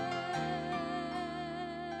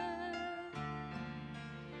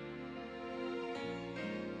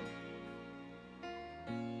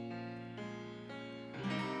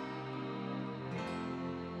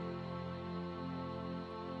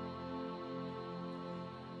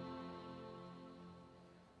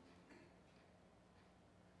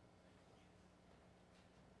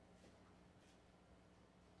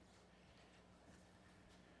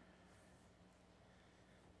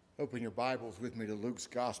 Open your Bibles with me to Luke's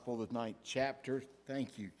Gospel, the 9th chapter.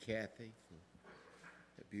 Thank you, Kathy, for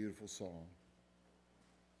that beautiful song.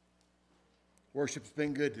 Worship's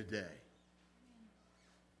been good today.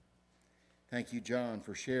 Thank you, John,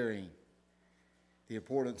 for sharing the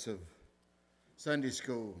importance of Sunday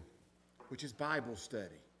school, which is Bible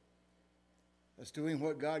study. Us doing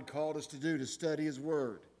what God called us to do, to study His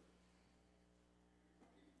Word.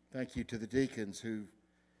 Thank you to the deacons who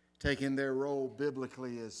taking their role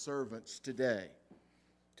biblically as servants today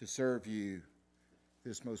to serve you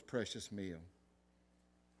this most precious meal.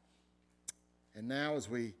 And now as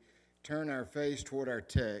we turn our face toward our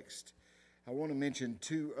text, I want to mention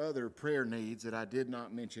two other prayer needs that I did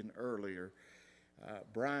not mention earlier.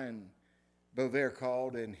 Brian Bover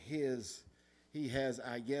called, and he has,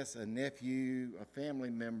 I guess, a nephew, a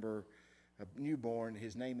family member, a newborn.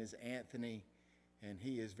 His name is Anthony, and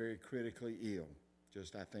he is very critically ill.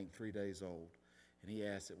 Just, I think, 3 days old. And he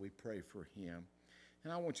asked that we pray for him.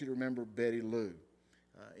 And I want you to remember Betty Lou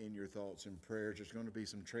in your thoughts and prayers. There's going to be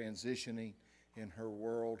some transitioning in her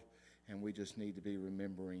world, and we just need to be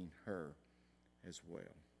remembering her as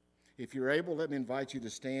well. If you're able, let me invite you to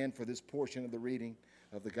stand for this portion of the reading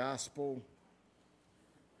of the gospel.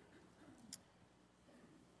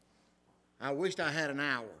 I wished I had an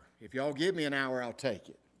hour. If y'all give me an hour, I'll take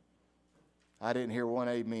it. I didn't hear one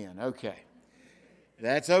amen. Okay.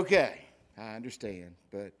 That's okay. I understand.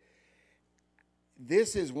 But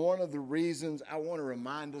this is one of the reasons I want to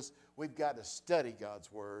remind us we've got to study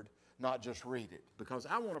God's Word, not just read it. Because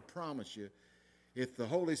I want to promise you, if the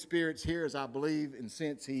Holy Spirit's here, as I believe and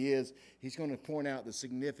sense He is, He's going to point out the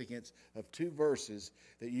significance of two verses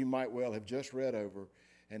that you might well have just read over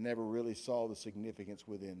and never really saw the significance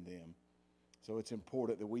within them. So it's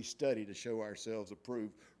important that we study to show ourselves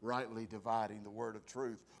approved, rightly dividing the word of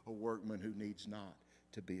truth, a workman who needs not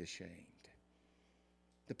to be ashamed.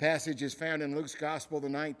 The passage is found in Luke's Gospel, the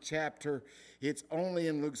 9th chapter. It's only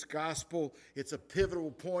in Luke's Gospel. It's a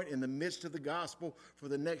pivotal point in the midst of the Gospel. For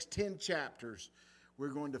the next 10 chapters, we're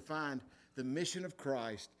going to find the mission of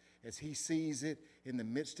Christ as He sees it in the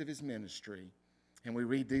midst of His ministry. And we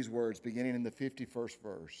read these words beginning in the 51st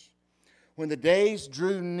verse. When the days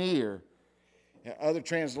drew near, other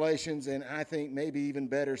translations, and I think maybe even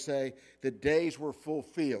better say, the days were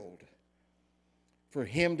fulfilled for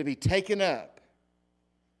Him to be taken up,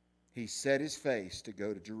 He set His face to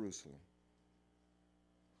go to Jerusalem.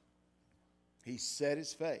 He set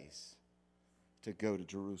His face to go to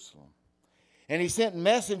Jerusalem. And He sent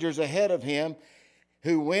messengers ahead of Him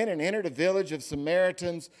who went and entered a village of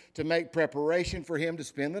Samaritans to make preparation for Him to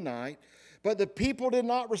spend the night. But the people did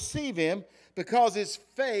not receive Him because His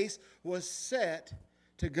face was set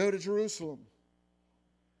to go to Jerusalem.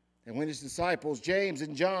 And when His disciples, James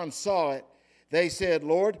and John, saw it, they said,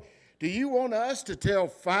 Lord, do you want us to tell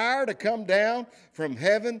fire to come down from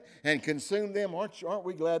heaven and consume them? Aren't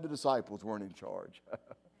we glad the disciples weren't in charge?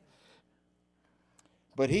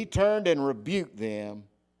 But He turned and rebuked them,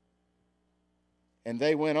 and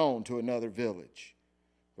they went on to another village.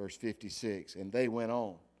 Verse 56, and they went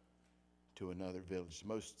on to another village. The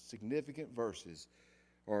most significant verses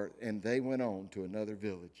are, and they went on to another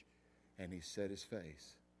village, and He set His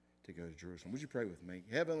face to go to Jerusalem. Would you pray with me?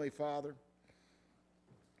 Heavenly Father,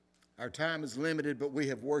 our time is limited, but we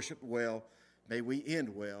have worshiped well. May we end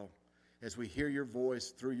well as we hear Your voice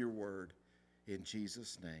through Your word. In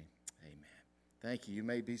Jesus' name, amen. Thank you. You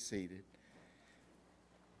may be seated.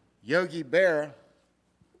 Yogi Berra.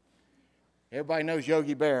 Everybody knows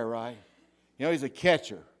Yogi Berra, right? You know, he's a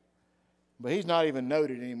catcher. But he's not even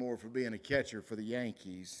noted anymore for being a catcher for the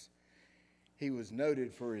Yankees. He was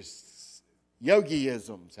noted for his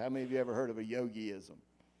yogiisms. How many of you ever heard of a yogiism?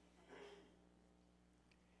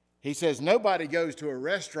 He says nobody goes to a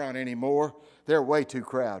restaurant anymore. They're way too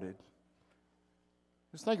crowded.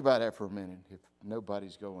 Just think about that for a minute, if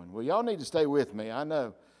nobody's going. Well, y'all need to stay with me. I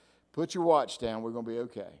know. Put your watch down. We're going to be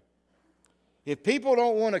okay. If people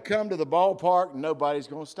don't want to come to the ballpark, nobody's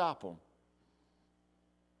going to stop them.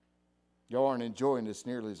 Y'all aren't enjoying this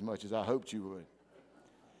nearly as much as I hoped you would.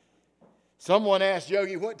 Someone asked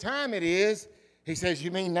Yogi what time it is. He says,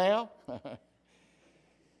 "You mean now?"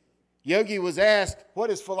 Yogi was asked, what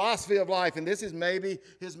is philosophy of life? And this is maybe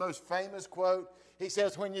his most famous quote. He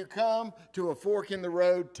says, when you come to a fork in the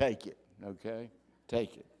road, take it, okay?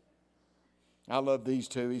 Take it. I love these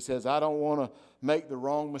two. He says, I don't want to make the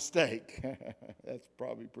wrong mistake. That's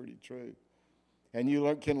probably pretty true. And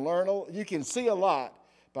you can see a lot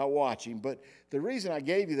by watching. But the reason I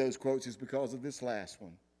gave you those quotes is because of this last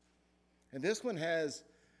one. And this one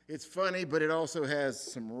it's funny, but it also has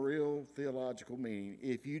some real theological meaning.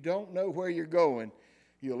 If you don't know where you're going,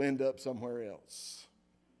 you'll end up somewhere else.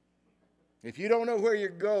 If you don't know where you're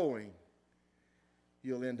going,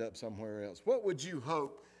 you'll end up somewhere else. What would you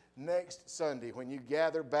hope next Sunday when you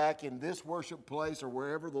gather back in this worship place or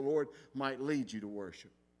wherever the Lord might lead you to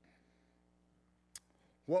worship?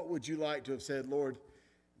 What would you like to have said, Lord,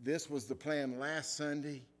 this was the plan last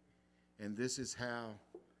Sunday, and this is how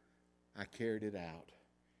I carried it out.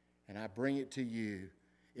 And I bring it to you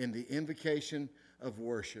in the invocation of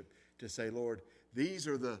worship to say, Lord, these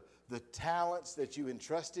are the talents that you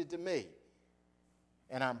entrusted to me,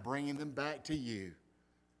 and I'm bringing them back to you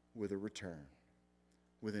with a return,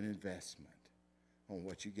 with an investment on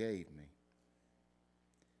what you gave me.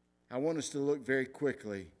 I want us to look very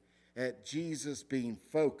quickly at Jesus being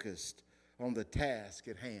focused on the task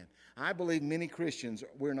at hand. I believe many Christians,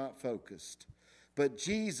 we're not focused. But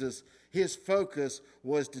Jesus, his focus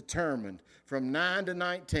was determined. From 9 to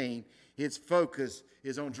 19, his focus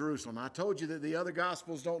is on Jerusalem. I told you that the other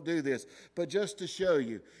Gospels don't do this, but just to show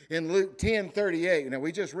you, in Luke 10:38, now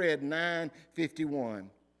we just read 9:51.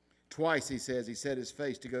 Twice he set his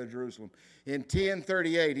face to go to Jerusalem. In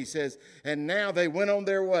 10:38, he says, and now they went on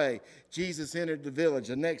their way. Jesus entered the village,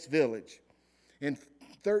 the next village. In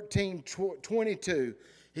 13:22,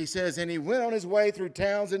 he says, and he went on his way through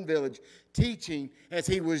towns and villages, teaching as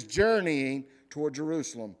he was journeying toward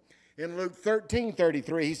Jerusalem. In Luke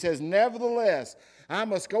 13:33, he says, nevertheless, I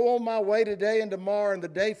must go on my way today and tomorrow and the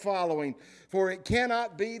day following, for it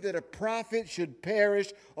cannot be that a prophet should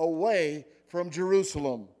perish away from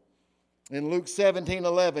Jerusalem. In Luke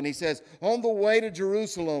 17:11, he says, on the way to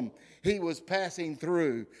Jerusalem, he was passing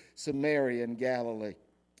through Samaria and Galilee.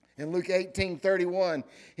 In Luke 18:31,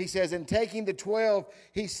 he says, and taking the 12,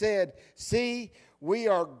 he said, see, we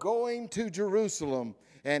are going to Jerusalem,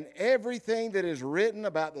 and everything that is written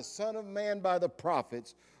about the Son of Man by the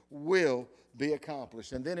prophets will be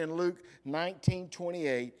accomplished. And then in Luke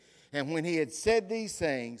 19:28, and when he had said these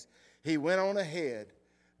things, he went on ahead,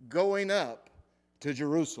 going up to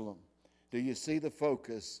Jerusalem. Do you see the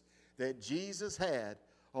focus that Jesus had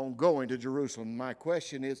on going to Jerusalem? My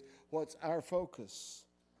question is, what's our focus?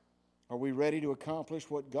 Are we ready to accomplish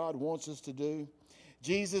what God wants us to do?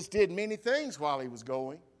 Jesus did many things while he was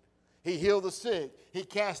going. He healed the sick. He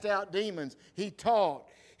cast out demons. He taught.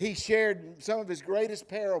 He shared some of his greatest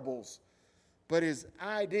parables. But his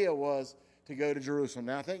idea was to go to Jerusalem.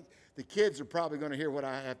 Now, I think the kids are probably going to hear what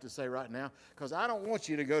I have to say right now, because I don't want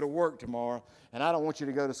you to go to work tomorrow, and I don't want you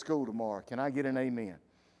to go to school tomorrow. Can I get an amen?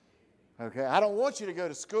 Okay, I don't want you to go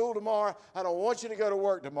to school tomorrow. I don't want you to go to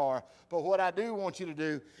work tomorrow. But what I do want you to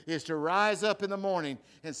do is to rise up in the morning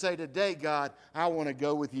and say, today, God, I want to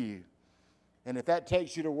go with you. And if that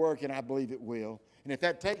takes you to work, and I believe it will, and if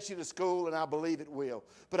that takes you to school, and I believe it will.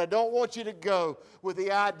 But I don't want you to go with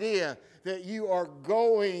the idea that you are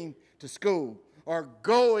going to school or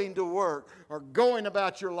going to work or going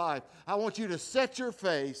about your life. I want you to set your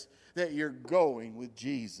face that you're going with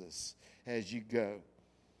Jesus as you go.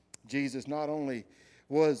 Jesus not only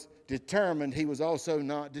was determined, he was also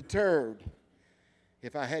not deterred.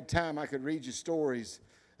 If I had time, I could read you stories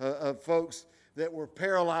of folks that were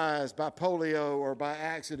paralyzed by polio or by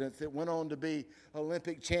accidents that went on to be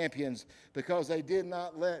Olympic champions because they did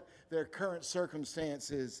not let their current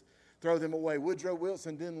circumstances throw them away. Woodrow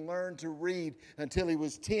Wilson didn't learn to read until he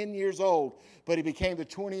was 10 years old, but he became the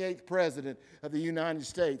 28th president of the United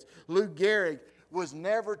States. Lou Gehrig was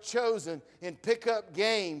never chosen in pickup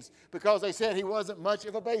games because they said he wasn't much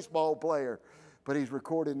of a baseball player, but he's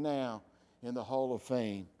recorded now in the Hall of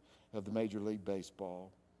Fame of the Major League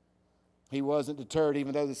Baseball. He wasn't deterred,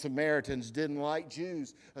 even though the Samaritans didn't like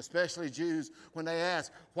Jews, especially Jews, when they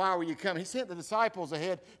asked, why were you coming? He sent the disciples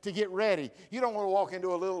ahead to get ready. You don't want to walk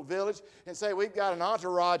into a little village and say, we've got an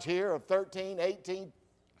entourage here of 13, 18,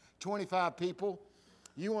 25 people.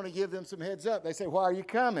 You want to give them some heads up. They say, why are you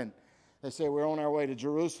coming? They say, we're on our way to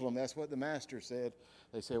Jerusalem. That's what the master said.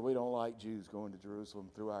 They said, we don't like Jews going to Jerusalem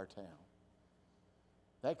through our town.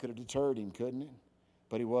 That could have deterred him, couldn't it?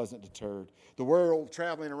 But he wasn't deterred. The world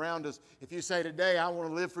traveling around us, if you say today, I want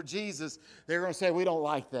to live for Jesus, they're going to say, we don't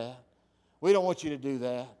like that. We don't want you to do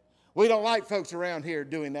that. We don't like folks around here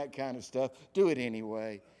doing that kind of stuff. Do it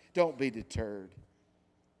anyway. Don't be deterred.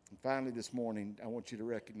 And finally this morning, I want you to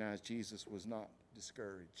recognize Jesus was not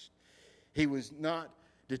discouraged. He was not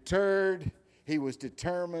deterred. He was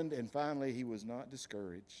determined. And finally, he was not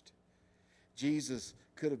discouraged. Jesus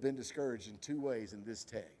could have been discouraged in two ways in this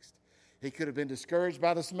text. He could have been discouraged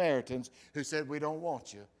by the Samaritans who said, we don't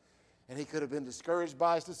want you. And he could have been discouraged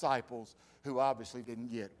by his disciples who obviously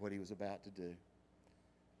didn't get what he was about to do.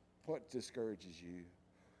 What discourages you?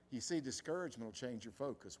 You see, discouragement will change your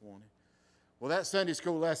focus, won't it? Well, that Sunday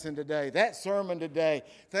school lesson today, that sermon today,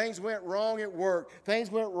 things went wrong at work,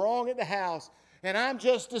 things went wrong at the house, and I'm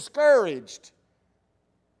just discouraged.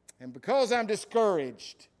 And because I'm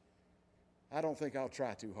discouraged, I don't think I'll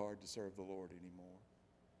try too hard to serve the Lord anymore.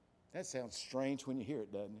 That sounds strange when you hear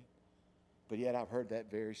it, doesn't it? But yet I've heard that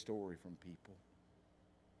very story from people.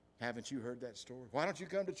 Haven't you heard that story? Why don't you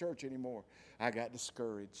come to church anymore? I got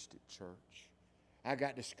discouraged at church. I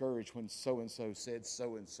got discouraged when so-and-so said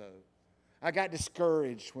so-and-so. I got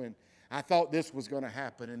discouraged when I thought this was going to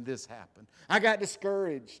happen and this happened. I got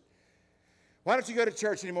discouraged. Why don't you go to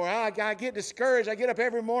church anymore? I get discouraged. I get up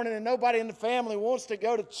every morning and nobody in the family wants to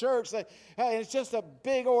go to church. It's just a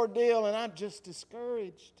big ordeal and I'm just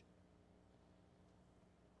discouraged.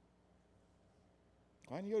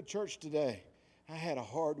 Why didn't you go to church today? I had a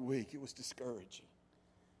hard week. It was discouraging.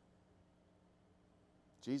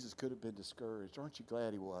 Jesus could have been discouraged. Aren't you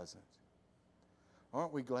glad he wasn't?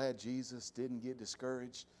 Aren't we glad Jesus didn't get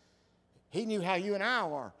discouraged? He knew how you and I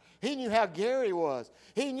are. He knew how Gary was.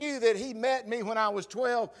 He knew that he met me when I was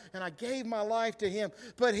 12 and I gave my life to him.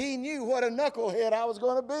 But he knew what a knucklehead I was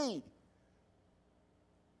going to be.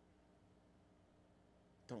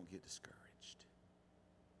 Don't get discouraged.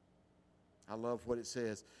 I love what it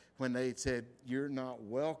says when they said, you're not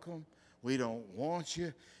welcome, we don't want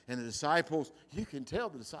you. And the disciples, you can tell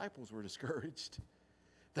the disciples were discouraged.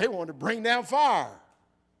 They wanted to bring down fire.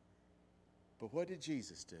 But what did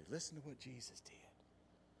Jesus do? Listen to what Jesus did.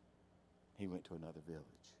 He went to another village.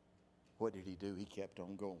 What did he do? He kept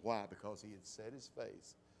on going. Why? Because he had set his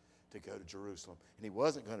face to go to Jerusalem. And he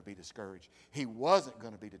wasn't going to be discouraged. He wasn't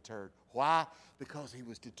going to be deterred. Why? Because he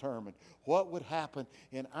was determined. What would happen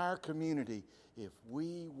in our community if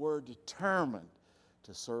we were determined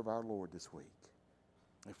to serve our Lord this week?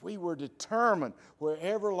 If we were determined,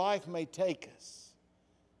 wherever life may take us,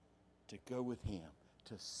 to go with him,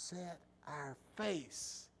 to set our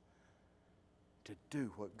face to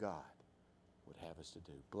do what God would have us to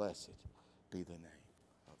do. Blessed be the name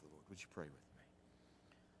of the Lord. Would you pray with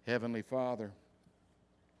me? Heavenly Father,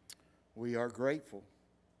 we are grateful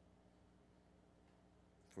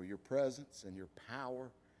for your presence and your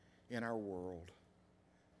power in our world.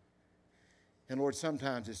 And Lord,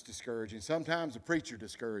 sometimes it's discouraging. Sometimes the preacher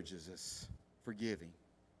discourages us for giving.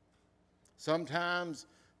 Sometimes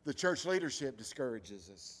the church leadership discourages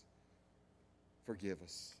us. Forgive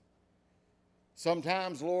us.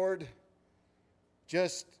 Sometimes, Lord,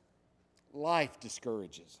 just life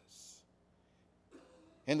discourages us.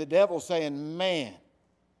 And the devil's saying, man,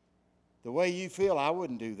 the way you feel, I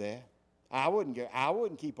wouldn't do that. I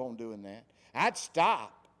wouldn't keep on doing that. I'd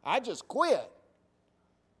stop. I'd just quit.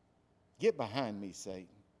 Get behind me, Satan.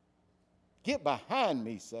 Get behind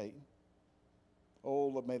me, Satan. Oh,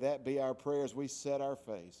 Lord, may that be our prayer as we set our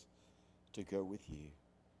face to go with you.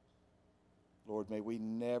 Lord, may we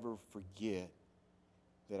never forget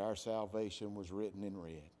that our salvation was written in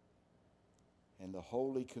red. And the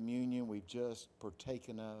Holy Communion we've just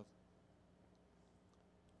partaken of,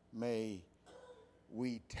 may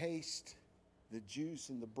we taste the juice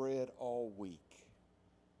and the bread all week.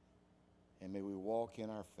 And may we walk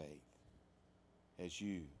in our faith as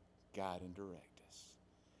you guide and direct us.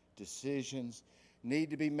 Decisions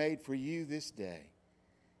need to be made for you this day.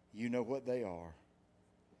 You know what they are.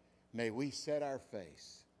 May we set our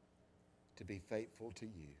face to be faithful to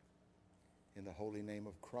you. In the holy name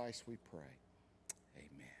of Christ we pray.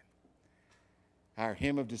 Amen. Our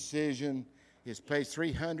hymn of decision is page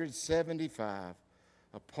 375,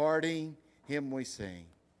 a parting hymn we sing.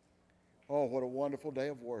 Oh, what a wonderful day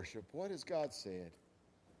of worship. What has God said?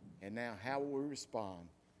 And now, how will we respond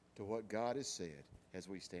to what God has said as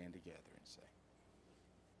we stand together and say?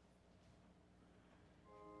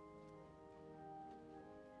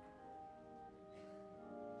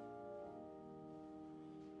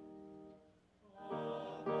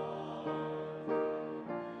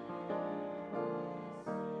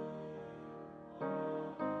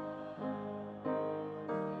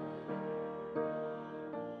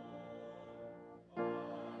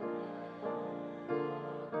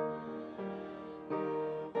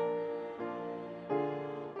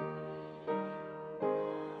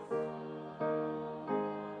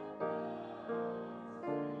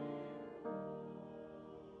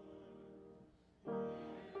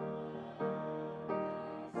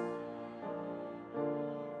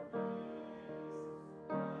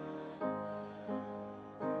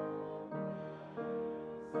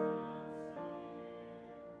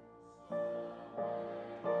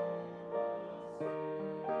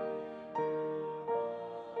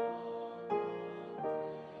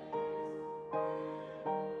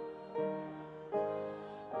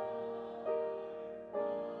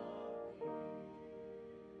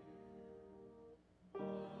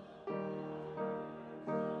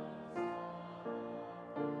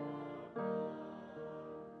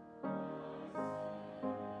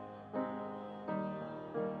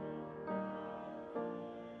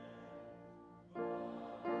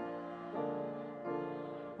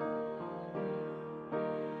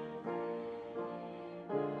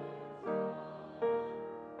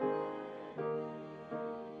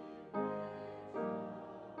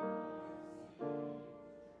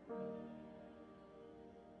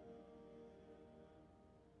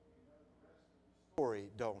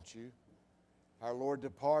 Story, don't you? Our Lord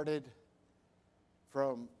departed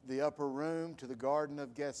from the upper room to the Garden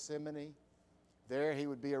of Gethsemane. There he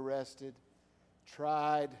would be arrested,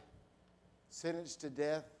 tried, sentenced to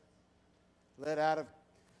death, led out of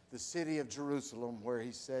the city of Jerusalem where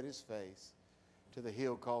he set his face to the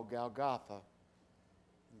hill called Golgotha.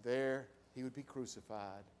 There he would be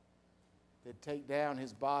crucified. They'd take down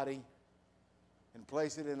his body and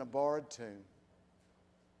place it in a borrowed tomb.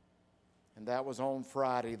 And that was on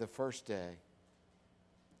Friday, the first day.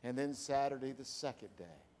 And then Saturday, the second day.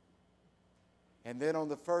 And then on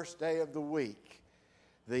the first day of the week,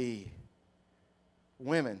 the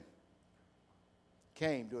women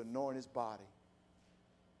came to anoint his body.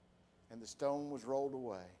 And the stone was rolled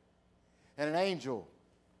away. And an angel,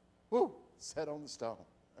 sat on the stone.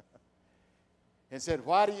 And said,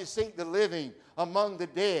 "Why do you seek the living among the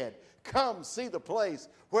dead? Come see the place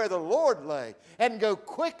where the Lord lay, and go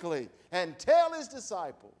quickly and tell his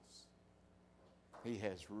disciples, he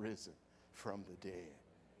has risen from the dead."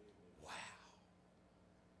 Wow.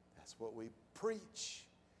 That's what we preach.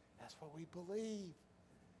 That's what we believe.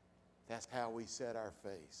 That's how we set our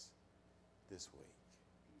face this week.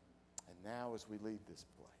 And now as we leave this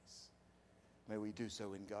place, may we do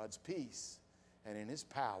so in God's peace and in his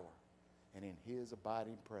power and in his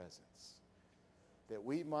abiding presence, that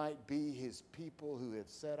we might be his people who have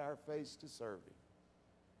set our face to serve him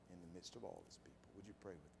in the midst of all his people. Would you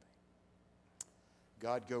pray with me?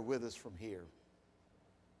 God, go with us from here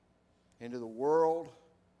into the world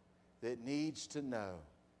that needs to know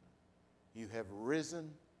you have risen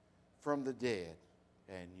from the dead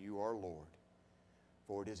and you are Lord.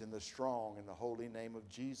 For it is in the strong and the holy name of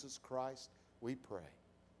Jesus Christ we pray.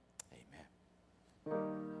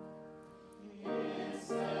 Amen.